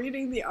still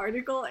reading the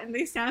article, and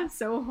they sound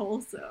so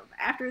wholesome.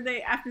 After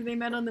they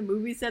met on the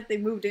movie set, they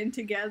moved in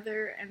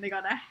together, and they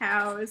got a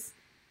house.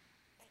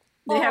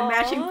 They have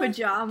matching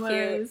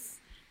pajamas.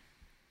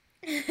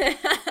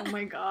 Oh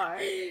my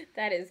god.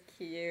 That is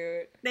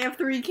cute. They have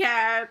 3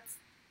 cats,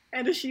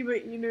 and a Shiba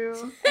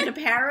Inu, and a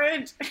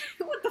parrot.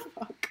 What the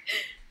fuck?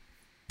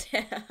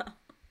 Damn.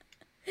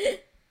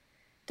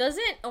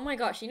 Oh my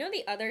gosh,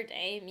 the other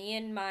day, me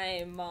and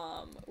my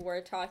mom were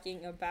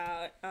talking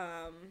about,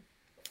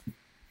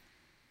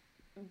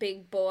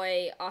 big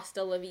boy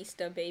Hasta La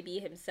Vista baby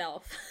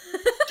himself.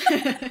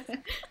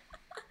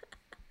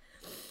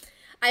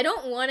 I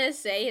don't want to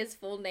say his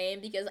full name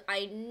because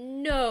I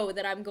know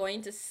that I'm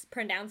going to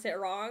pronounce it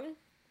wrong,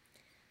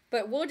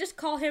 but we'll just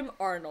call him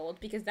Arnold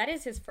because that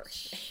is his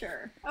first name.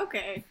 Sure.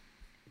 Okay.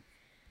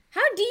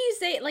 How do you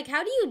say, like,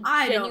 how do you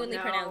genuinely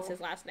pronounce his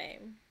last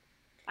name?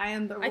 I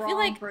am the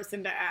wrong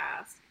person to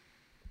ask.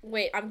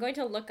 Wait, I'm going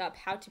to look up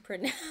how to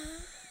pronounce...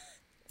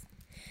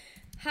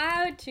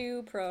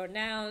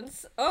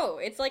 Oh,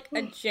 it's like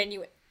a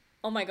genuine...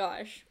 Oh my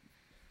gosh.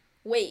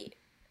 Wait.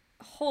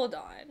 Hold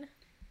on.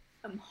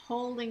 I'm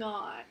holding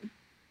on.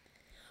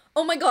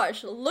 Oh my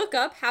gosh, look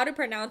up how to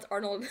pronounce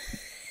Arnold.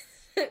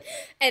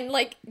 And,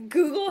 like,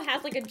 Google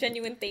has, like, a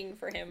genuine thing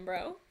for him,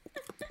 bro.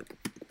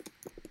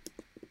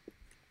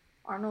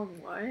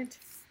 Arnold what?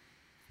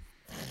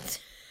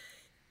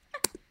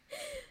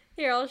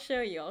 Here, I'll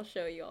show you.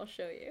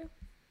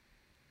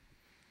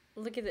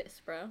 Look at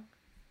this, bro.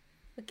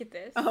 Look at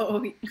this. Oh.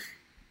 Wait.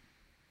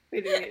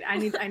 I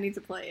need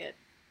to play it.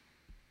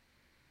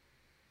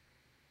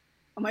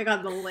 Oh my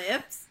god, the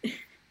lips.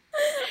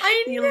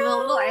 I know. The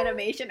little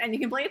animation, and you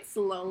can play it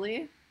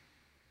slowly.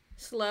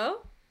 Slow?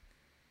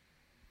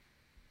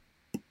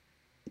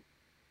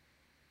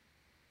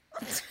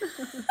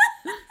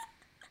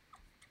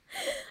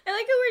 I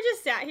like how we're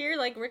just sat here,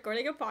 like,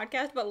 recording a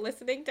podcast, but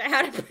listening to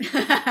how to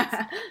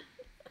pronounce.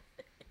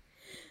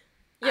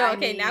 Yo,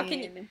 okay, now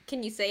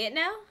can you say it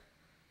now?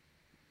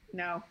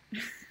 No.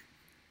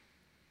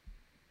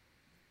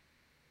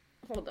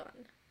 Hold on.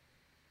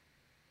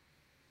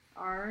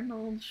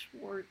 Arnold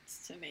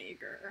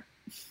Schwarzenegger.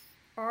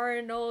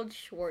 Arnold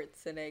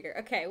Schwarzenegger.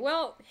 Okay,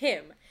 well,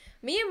 him.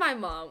 Me and my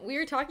mom, we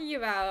were talking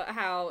about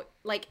how,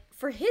 like,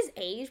 for his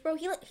age, bro,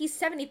 he's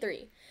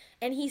 73.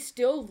 And he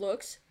still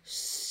looks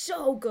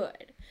so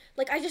good.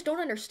 Like, I just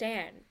don't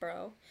understand,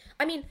 bro.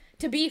 I mean,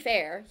 to be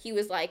fair, he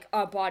was, like,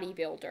 a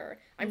bodybuilder.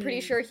 I'm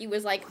pretty sure he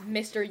was, like,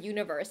 Mr.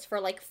 Universe for,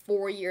 like,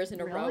 4 years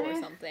in a row or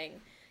something.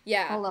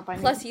 Yeah. Hold up,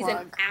 Plus, he's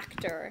an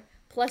actor.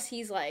 Plus,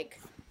 he's, like,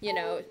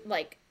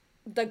 like,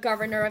 the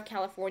governor of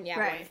California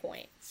at one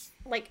point.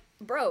 Like,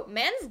 bro,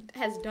 man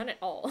has done it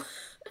all.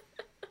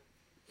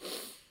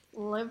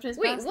 Lived his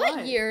Wait, best what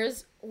life.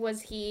 years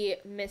was he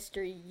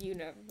Mr.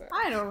 Universe?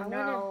 I don't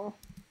know.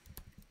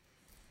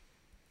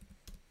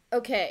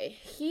 Okay,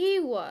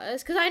 he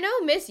was... Because I know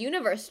Miss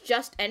Universe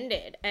just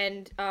ended,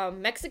 and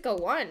Mexico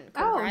won.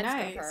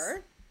 Congrats to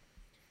her.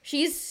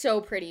 She's so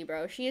pretty,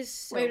 bro. She is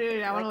so pretty.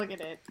 Wait, I want to look at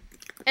it.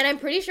 And I'm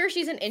pretty sure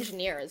she's an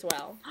engineer as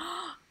well.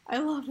 I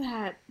love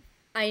that.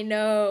 I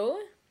know.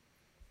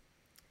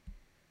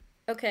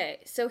 Okay,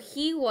 so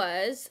he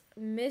was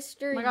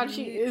Mr. Oh my god,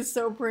 she is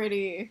so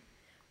pretty.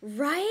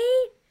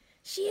 Right?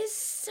 She is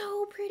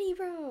so pretty,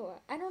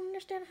 bro. I don't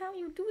understand how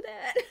you do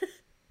that.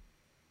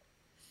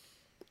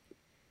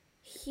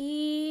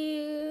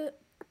 He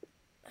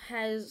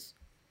has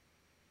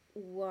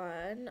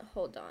won.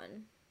 Hold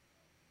on.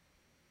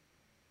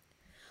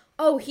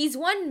 Oh, he's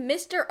won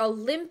Mr.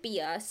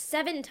 Olympia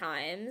 7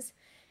 times,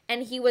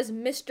 and he was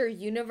Mr.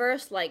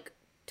 Universe like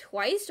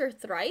twice or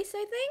thrice,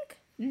 I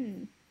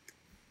think.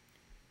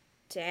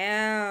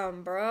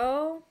 Damn,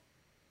 bro.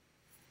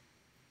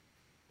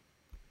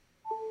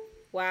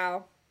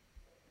 Wow.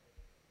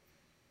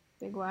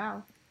 Big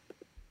wow.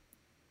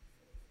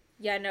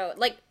 Yeah, no,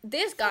 like,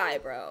 this guy,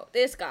 bro.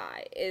 This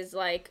guy is,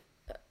 like,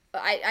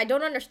 I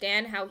don't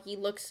understand how he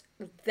looks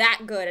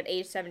that good at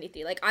age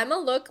 73. Like, I'm a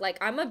look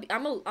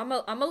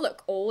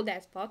old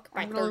as fuck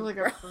by I'm 30, gonna look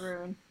bro. like a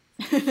prune.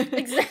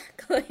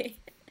 Exactly.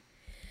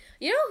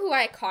 You know who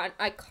I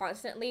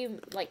constantly,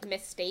 like,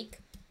 mistake,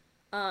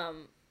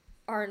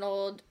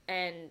 Arnold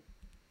and,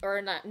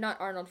 or not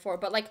Arnold for,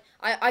 but, like,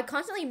 I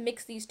constantly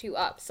mix these two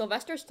up.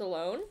 Sylvester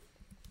Stallone.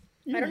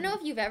 I don't know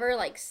if you've ever,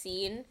 like,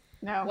 seen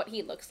what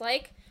he looks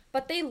like,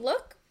 but they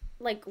look,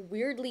 like,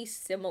 weirdly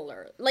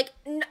similar. Like,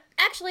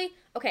 actually,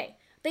 okay,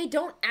 they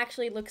don't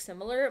actually look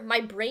similar. My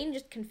brain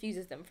just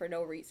confuses them for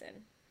no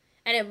reason.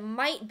 And it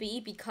might be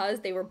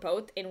because they were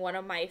both in one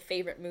of my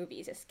favorite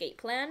movies, Escape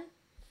Plan.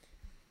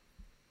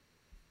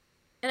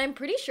 And I'm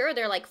pretty sure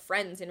they're, like,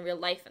 friends in real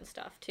life and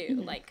stuff,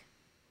 too. Like,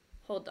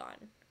 hold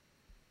on.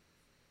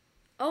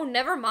 Oh,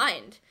 never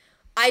mind.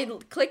 I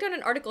clicked on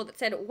an article that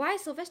said why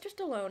Sylvester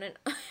Stallone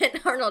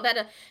and Arnold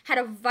had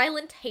a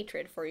violent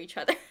hatred for each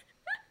other.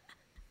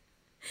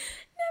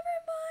 Never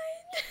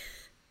mind.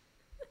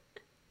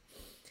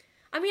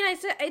 I mean,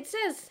 it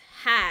says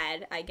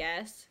had, I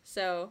guess.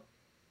 So,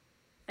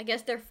 I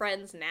guess they're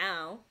friends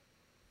now.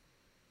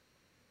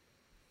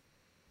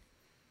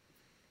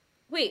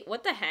 Wait,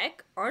 what the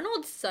heck?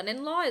 Arnold's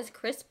son-in-law is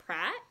Chris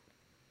Pratt?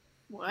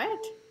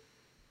 What?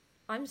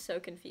 I'm so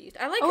confused.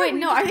 I like. Oh wait,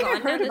 no, I think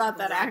I've heard about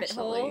that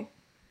actually. Hole.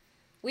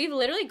 We've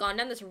literally gone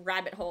down this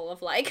rabbit hole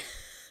of like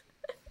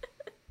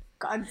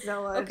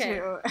Godzilla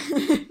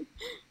too.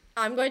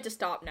 I'm going to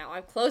stop now.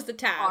 I've closed the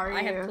tab. Are you?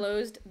 I have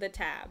closed the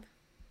tab.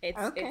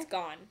 It's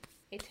gone.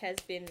 It has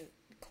been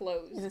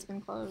closed. It has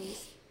been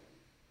closed.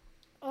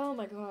 Oh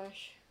my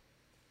gosh.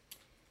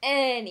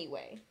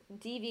 Anyway,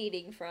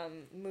 deviating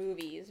from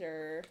movies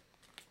or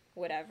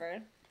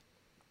whatever.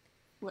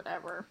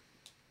 Whatever.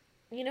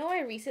 You know,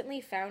 I recently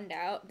found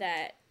out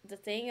that the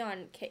thing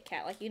on Kit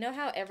Kat, like, you know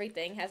how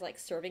everything has, like,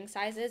 serving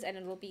sizes and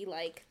it'll be,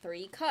 like,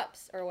 3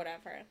 cups or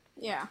whatever?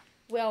 Yeah.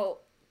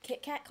 Well,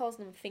 Kit Kat calls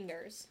them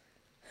fingers.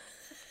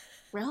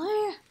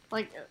 Really?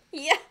 Like,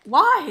 yeah.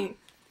 Why?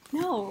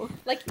 No.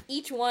 Like,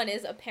 each one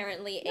is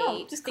apparently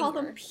a just finger. call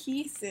them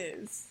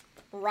pieces.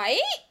 Right?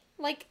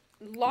 Like,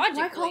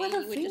 logically, why call it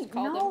a you would just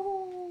call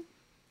them...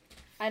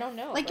 I don't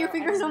know. Like, bro. your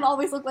fingers don't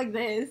always look like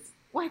this.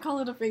 Why call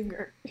it a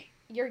finger?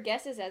 Your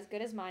guess is as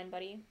good as mine,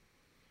 buddy.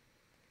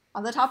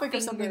 On the topic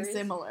of something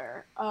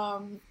similar,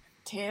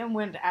 Tim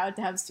went out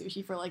to have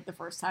sushi for, like, the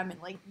first time in,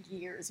 like,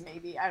 years,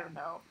 maybe. I don't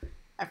know.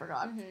 I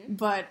forgot. Mm-hmm.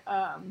 But,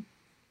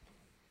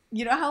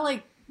 you know how,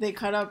 like, they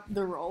cut up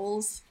the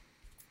rolls?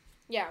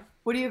 Yeah.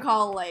 What do you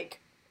call, like,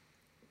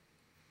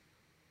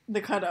 the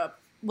cut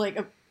up?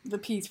 Like, the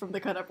piece from the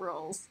cut up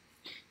rolls?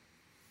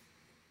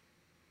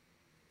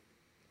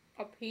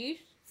 A piece?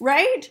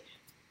 Right?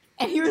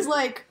 And he was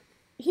like,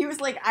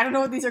 I don't know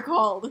what these are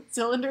called,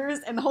 cylinders,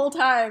 and the whole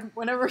time,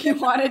 whenever he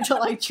wanted to,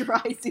 like, try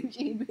sushi,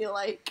 he'd be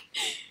like,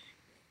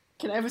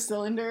 can I have a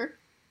cylinder?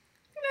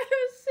 Can I have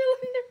a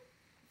cylinder?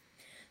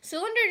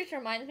 Cylinder just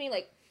reminds me,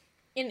 like,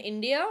 in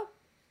India,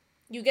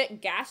 you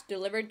get gas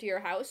delivered to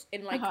your house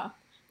in, like,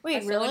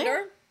 Wait, a really?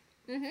 cylinder.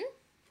 Mm-hmm.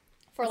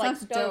 For, that like,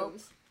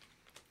 stoves. Dope.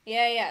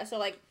 Yeah, so,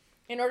 like,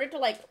 in order to,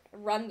 like,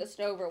 run the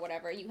stove or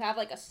whatever, you have,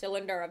 like, a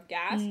cylinder of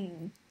gas.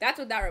 That's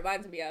what that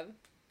reminds me of.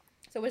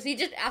 So was he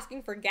just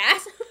asking for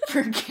gas?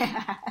 For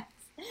gas.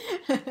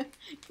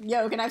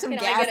 Yo, can I have some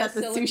gas at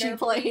the sushi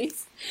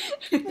place?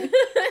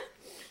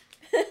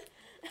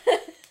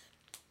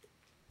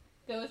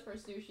 Goes for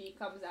sushi,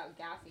 comes out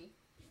gassy.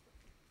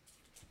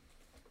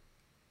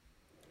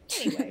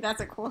 Anyway.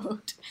 That's a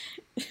quote.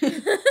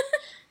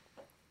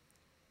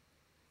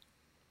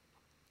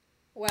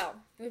 Well,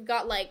 we've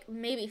got like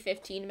maybe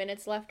 15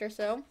 minutes left or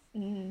so.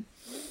 I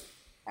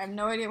have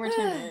no idea where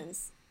Tim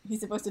is. He's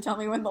supposed to tell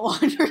me when the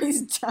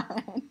laundry's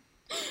done.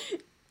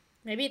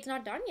 Maybe it's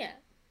not done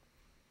yet.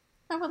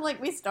 No, but like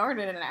we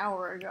started an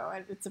hour ago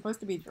and it's supposed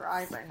to be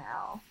dry by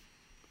now.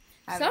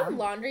 Some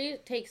laundry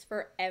takes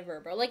forever,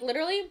 bro. Like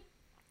literally,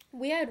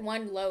 we had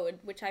one load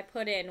which I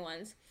put in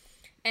once,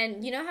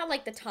 and you know how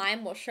like the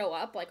time will show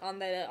up like on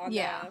the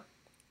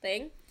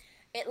thing.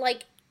 It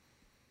like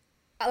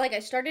I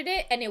started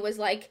it and it was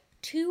like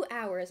 2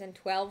 hours and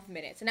 12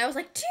 minutes, and I was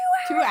like 2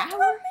 hours. 2 hours? 12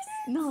 minutes?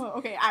 No,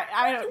 okay.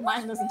 I don't.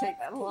 Mine doesn't take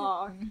that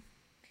long.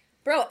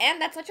 Bro,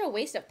 and that's such a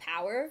waste of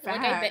power. Facts.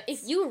 Like, I bet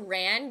if you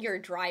ran your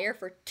dryer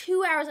for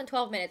 2 hours and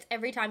 12 minutes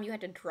every time you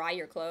had to dry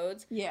your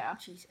clothes. Yeah.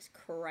 Jesus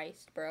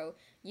Christ, bro.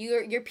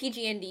 Your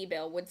PG&E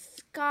bill would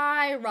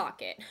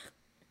skyrocket.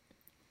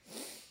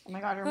 Oh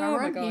my god,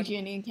 remember when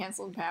PG&E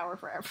canceled power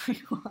for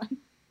everyone?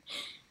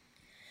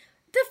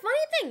 The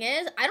funny thing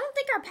is, I don't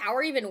think our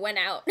power even went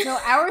out. No,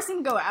 ours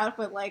didn't go out,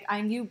 but, like,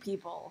 I knew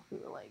people who,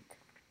 like...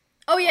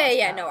 Oh,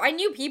 yeah, no, I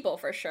knew people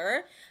for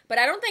sure, but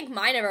I don't think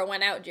mine ever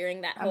went out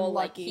during that whole,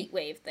 like, heat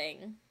wave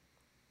thing.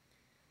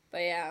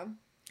 But, yeah.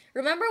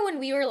 Remember when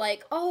we were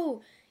like,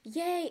 oh,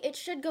 yay, it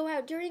should go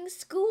out during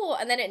school,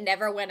 and then it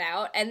never went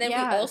out, and then we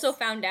also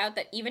found out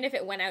that even if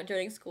it went out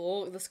during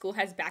school, the school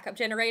has backup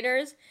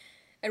generators,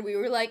 and we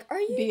were like, are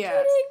you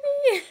kidding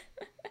me?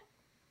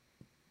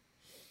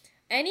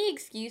 Any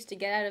excuse to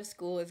get out of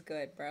school is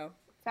good, bro.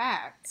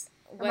 Facts.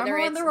 Remember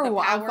when there were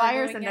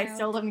wildfires and they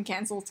still didn't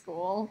cancel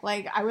school?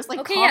 Like, I was,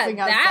 like, coughing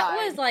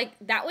outside.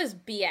 That was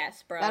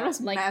BS, bro. That was,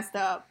 like, messed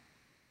up.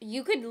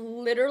 You could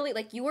literally,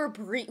 like, we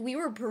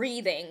were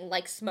breathing,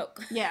 like,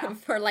 smoke. Yeah.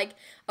 For, like,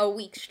 a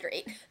week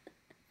straight.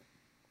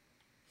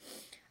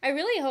 I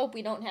really hope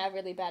we don't have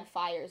really bad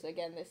fires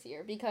again this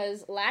year,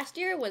 because last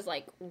year was,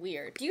 like,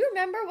 weird. Do you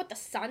remember what the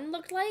sun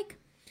looked like?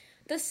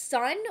 The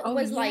sun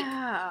was, like,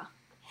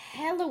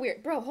 hella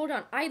weird. Bro, hold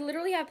on. I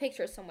literally have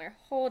pictures somewhere.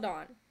 Hold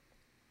on.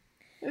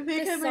 I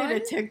think I made a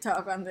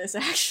TikTok on this,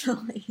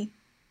 actually.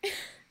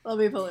 Let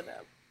me pull it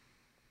up.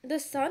 The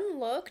sun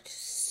looked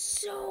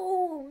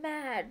so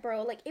mad,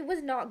 bro. Like, it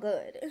was not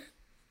good.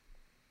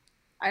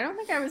 I don't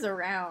think I was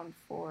around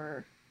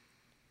for...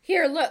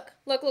 Here, look.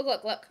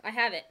 Look. I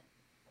have it.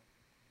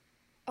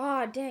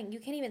 Aw, dang. You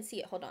can't even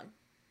see it. Hold on.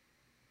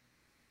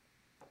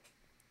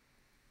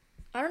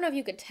 I don't know if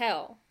you could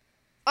tell.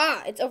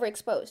 Ah, it's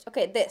overexposed.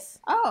 Okay, this.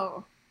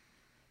 Oh.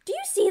 Do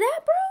you see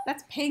that, bro?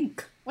 That's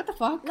pink. What the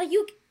fuck? Like,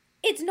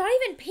 it's not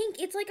even pink.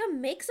 It's like a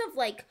mix of,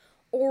 like,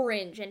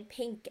 orange and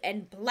pink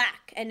and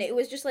black. And it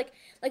was just, like,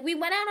 we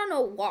went out on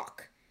a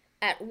walk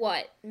at,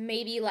 what,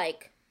 maybe,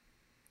 like,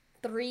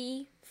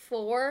 3,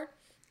 4.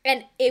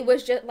 And it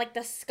was just, like,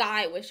 the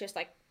sky was just,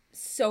 like,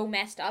 so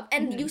messed up.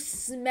 And you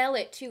smell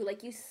it, too.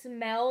 Like, you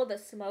smell the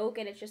smoke,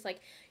 and it's just,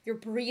 like, you're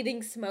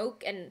breathing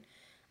smoke. And,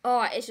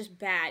 oh, it's just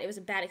bad. It was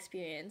a bad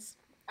experience.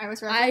 I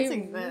was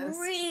referencing this. I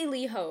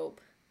really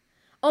hope.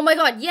 Oh, my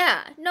God,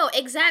 yeah. No,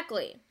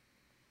 exactly.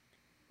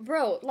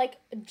 Bro, like,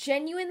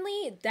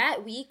 genuinely,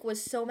 that week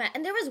was so mad.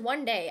 And there was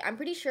one day, I'm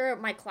pretty sure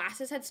my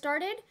classes had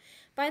started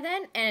by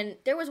then, and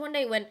there was one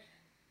day when,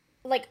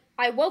 like,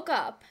 I woke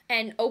up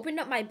and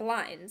opened up my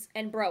blinds,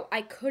 and bro,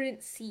 I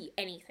couldn't see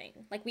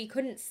anything. Like, we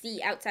couldn't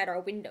see outside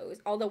our windows.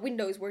 All the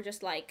windows were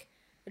just, like,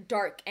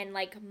 dark and,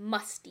 like,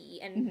 musty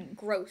and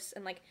gross,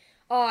 and, like,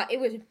 oh, it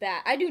was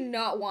bad. I do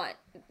not want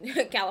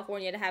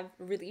California to have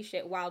really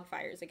shit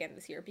wildfires again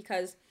this year,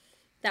 because...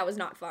 that was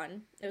not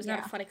fun. It was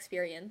not a fun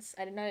experience.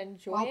 I did not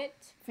enjoy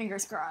it.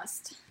 Fingers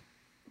crossed.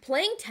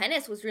 Playing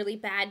tennis was really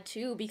bad,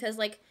 too, because,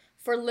 like,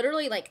 for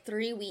literally, like,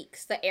 3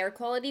 weeks, the air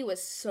quality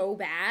was so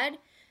bad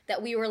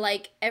that we were,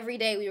 like, every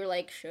day we were,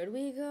 like, should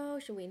we go?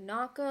 Should we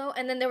not go?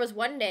 And then there was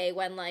one day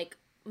when, like,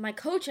 my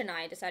coach and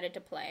I decided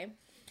to play,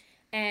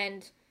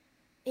 and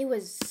it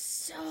was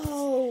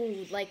so,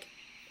 like,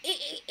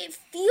 it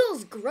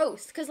feels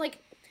gross, because, like,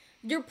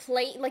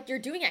 you're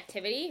doing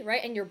activity,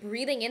 right? And you're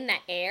breathing in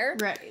that air.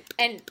 Right.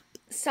 And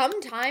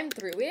sometime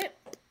through it,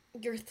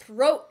 your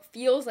throat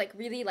feels, like,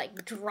 really,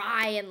 like,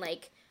 dry and,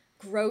 like,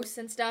 gross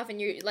and stuff. And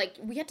you're, like,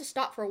 we had to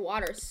stop for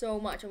water so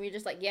much. And we were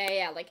just like,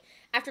 yeah. Like,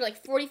 after,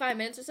 like, 45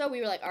 minutes or so,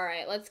 we were like, all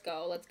right, let's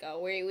go.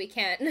 We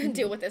can't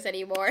deal with this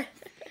anymore.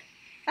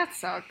 That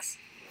sucks.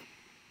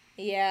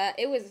 Yeah,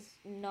 it was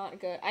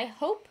not good. I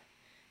hope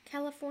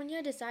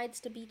California decides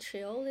to be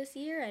chill this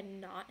year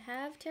and not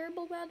have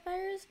terrible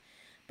wildfires.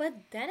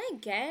 But then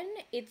again,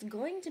 it's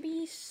going to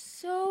be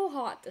so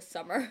hot this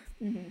summer.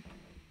 Mm-hmm.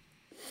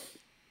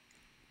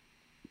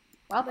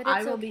 Well,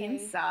 I will be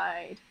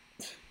inside.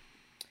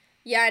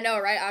 Yeah, I know,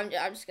 right? I'm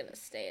just gonna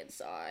stay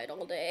inside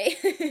all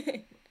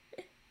day.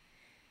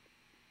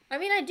 I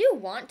mean, I do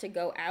want to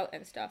go out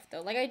and stuff,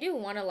 though. Like, I do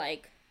want to,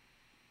 like,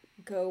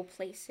 go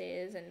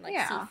places and, like,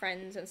 see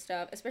friends and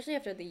stuff. Especially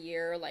after the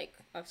year, like,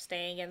 of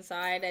staying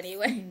inside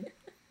anyway.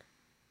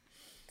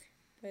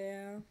 But,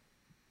 yeah.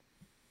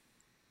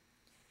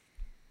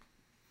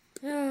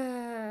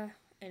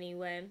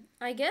 Anyway,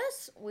 I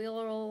guess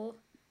we'll...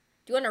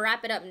 Do you want to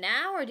wrap it up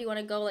now, or do you want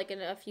to go, like,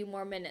 in a few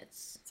more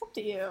minutes? It's up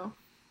to you.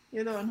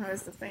 You're the one who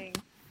has the thing.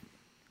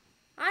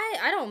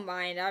 I don't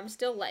mind. I'm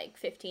still, like,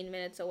 15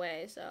 minutes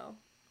away, so...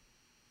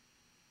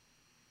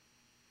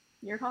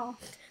 Your call.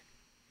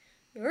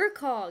 Your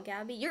call,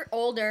 Gabby. You're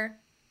older.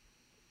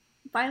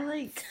 By,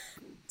 like,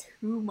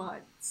 2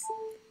 months.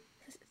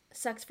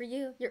 Sucks for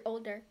you. You're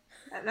older.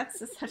 That's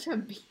just such a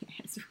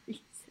BS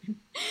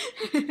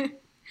reason.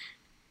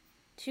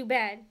 Too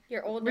bad.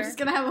 You're older. We're just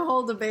gonna have a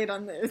whole debate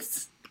on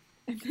this.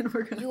 And then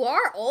we're gonna... You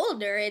are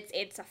older.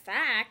 It's a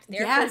fact.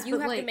 Therefore, you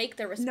have to make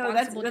the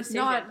responsible decisions.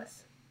 No, that's not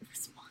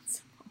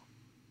responsible.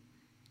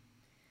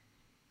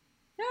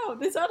 No,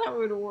 that's not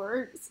how it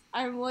works.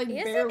 I'm like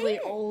Yes, it barely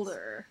is.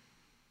 older.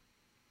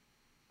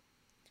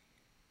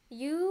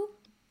 You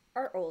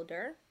are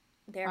older.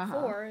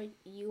 Therefore,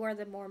 you are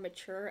the more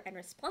mature and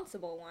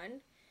responsible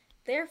one.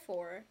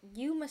 Therefore,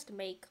 you must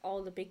make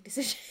all the big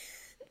decisions.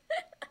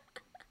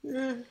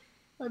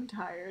 I'm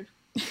tired.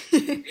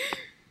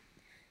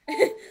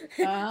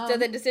 So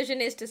the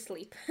decision is to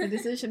sleep. The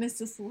decision is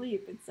to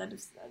sleep instead of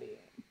studying.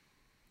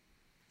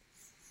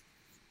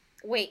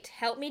 Wait,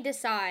 help me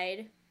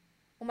decide.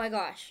 Oh my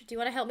gosh, do you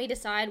want to help me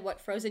decide what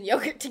frozen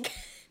yogurt to get?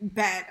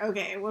 Bet.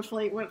 Okay, what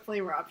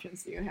flavor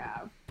options do you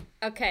have?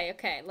 Okay,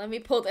 let me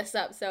pull this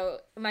up. So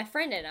my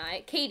friend and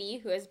I, Katie,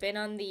 who has been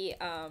on the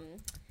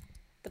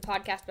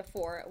podcast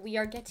before, we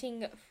are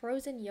getting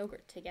frozen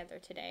yogurt together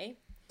today.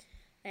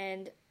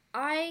 And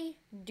I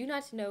do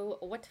not know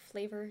what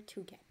flavor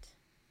to get.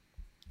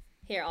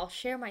 Here, I'll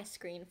share my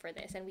screen for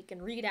this and we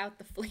can read out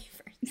the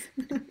flavors.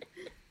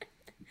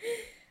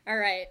 All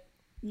right.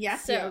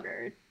 Yes,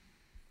 yogurt.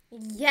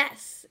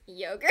 Yes,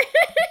 yogurt.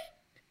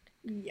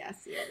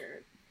 Yes,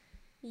 yogurt.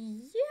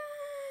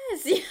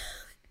 Yes.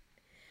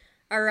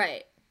 All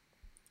right.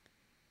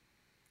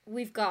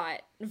 We've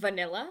got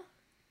vanilla,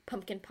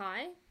 pumpkin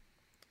pie,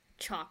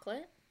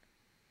 chocolate,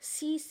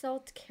 sea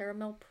salt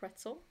caramel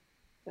pretzel.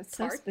 That's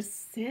so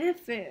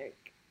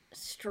specific.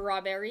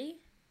 Strawberry,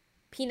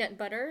 peanut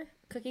butter,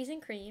 cookies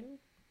and cream,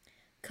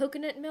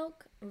 coconut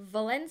milk,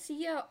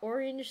 Valencia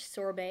orange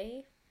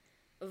sorbet,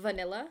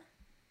 vanilla,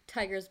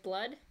 tiger's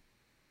blood,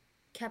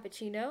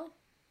 cappuccino,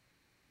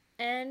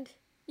 and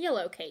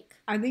yellow cake.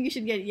 I think you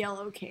should get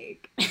yellow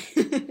cake.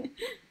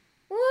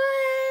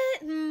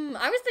 What?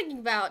 I was thinking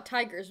about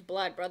tiger's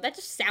blood, bro. That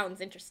just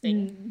sounds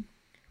interesting.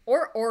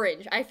 Or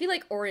orange. I feel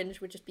like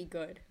orange would just be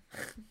good.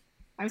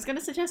 I was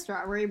gonna suggest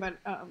strawberry, but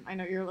I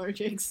know you're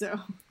allergic, so.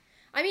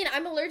 I mean,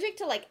 I'm allergic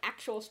to like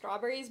actual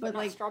strawberries, but not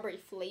like strawberry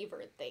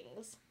flavored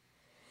things.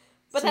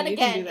 But so then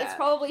again, it's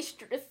probably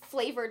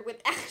flavored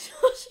with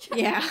actual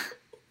strawberries. Yeah.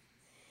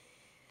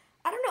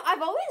 I don't know.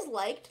 I've always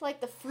liked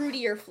like the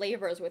fruitier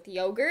flavors with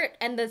yogurt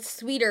and the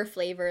sweeter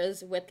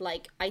flavors with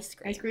like ice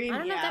cream. Ice cream. I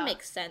don't know if that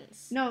makes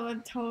sense. No,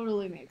 that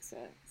totally makes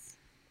sense.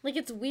 Like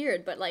it's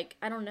weird, but like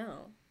I don't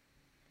know.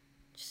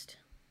 Just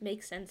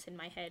makes sense in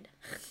my head.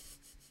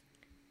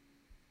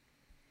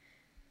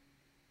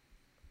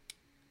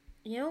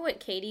 You know what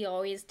Katie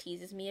always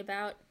teases me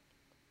about?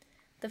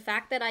 The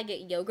fact that I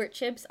get yogurt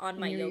chips on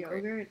my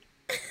yogurt.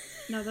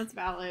 No, that's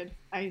valid.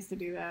 I used to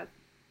do that.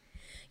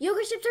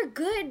 Yogurt chips are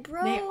good,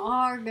 bro. They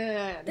are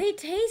good. They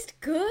taste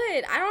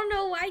good. I don't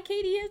know why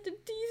Katie has to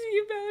tease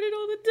me about it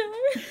all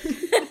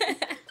the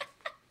time.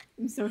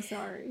 I'm so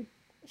sorry.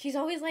 She's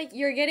always like,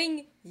 you're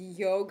getting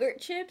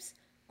yogurt chips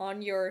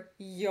on your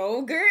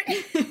yogurt?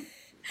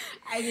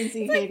 I can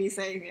see Katie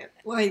saying it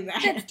like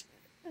that.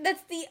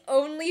 That's the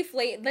only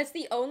that's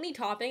the only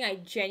topping I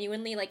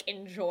genuinely like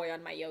enjoy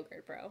on my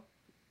yogurt, bro.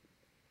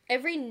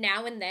 Every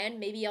now and then,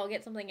 maybe I'll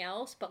get something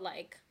else, but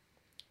like,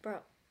 bro,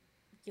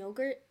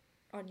 yogurt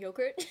on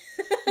yogurt?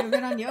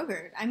 Yogurt on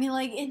yogurt. I mean,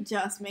 like, it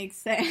just makes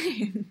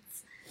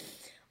sense.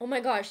 Oh my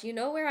gosh, you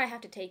know where I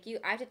have to take you?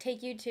 I have to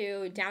take you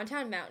to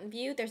downtown Mountain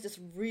View. There's this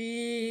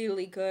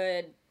really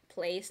good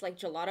place, like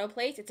gelato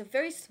place. It's a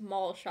very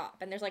small shop,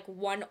 and there's like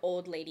one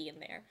old lady in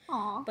there.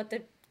 Aww. But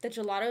the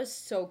gelato is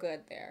so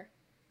good there.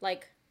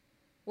 Like,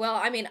 well,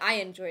 I mean, I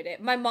enjoyed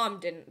it. My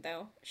mom didn't,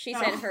 though. She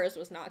said hers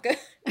was not good.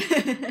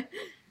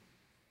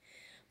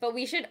 But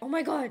we should, oh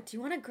my god, do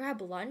you want to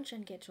grab lunch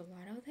and get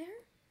gelato there?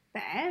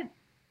 Bad?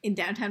 In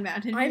downtown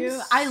Mountain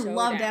View? I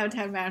love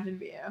downtown Mountain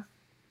View.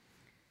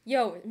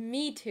 Yo,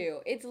 me too.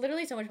 It's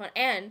literally so much fun.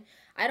 And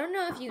I don't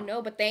know if you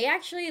know, but they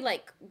actually,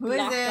 like,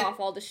 blocked off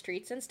all the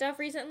streets and stuff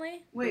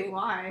recently. Wait,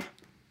 why?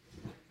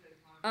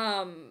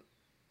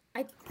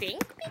 I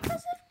think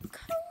because of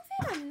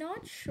COVID? I'm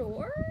not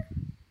sure.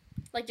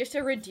 Like, just to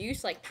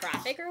reduce, like,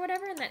 traffic or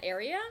whatever in that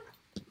area.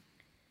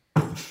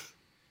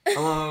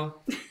 Hello.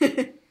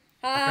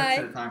 Hi. I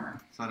set a timer,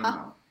 so I don't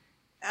know.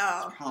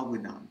 Oh. It's probably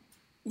done.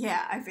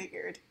 Yeah, I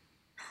figured.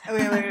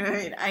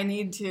 Wait. I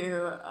need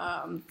to,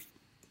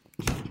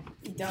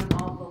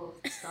 dump all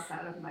the stuff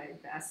out of my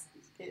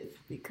basket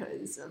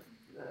because of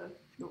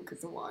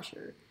the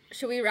washer.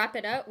 Should we wrap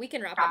it up? We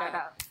can wrap it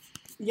up.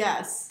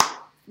 Yes.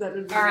 That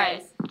would be all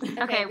right. Nice.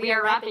 Okay, we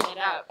are wrapping it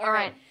up. All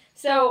right.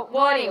 So,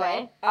 well,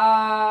 anyway,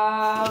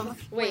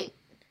 wait.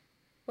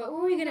 What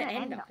were we going to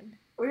end on?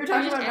 We were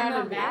talking about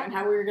Mountain View and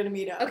how we were going to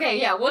meet up.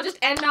 Okay, yeah, we'll just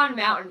end on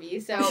Mountain View.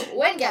 So,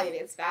 when Gabby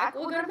gets back,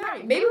 we'll go to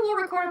Mountain View. Maybe we'll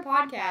record a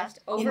podcast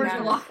over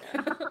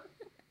gelato.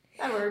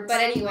 That works.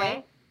 But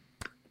anyway,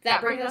 that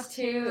brings us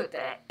to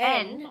the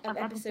end of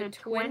episode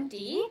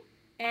 20.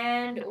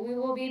 And we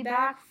will be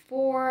back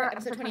for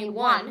episode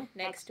 21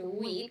 next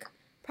week.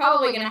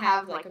 Probably going to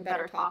have, like, a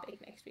better topic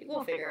next week.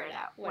 We'll figure it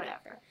out.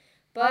 Whatever.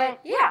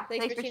 But, yeah,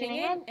 thanks for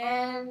tuning in,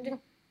 and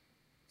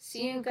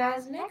see you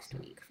guys next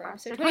week for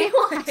episode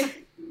 21.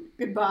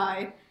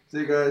 Goodbye. See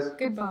you guys.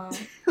 Goodbye.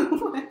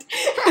 What?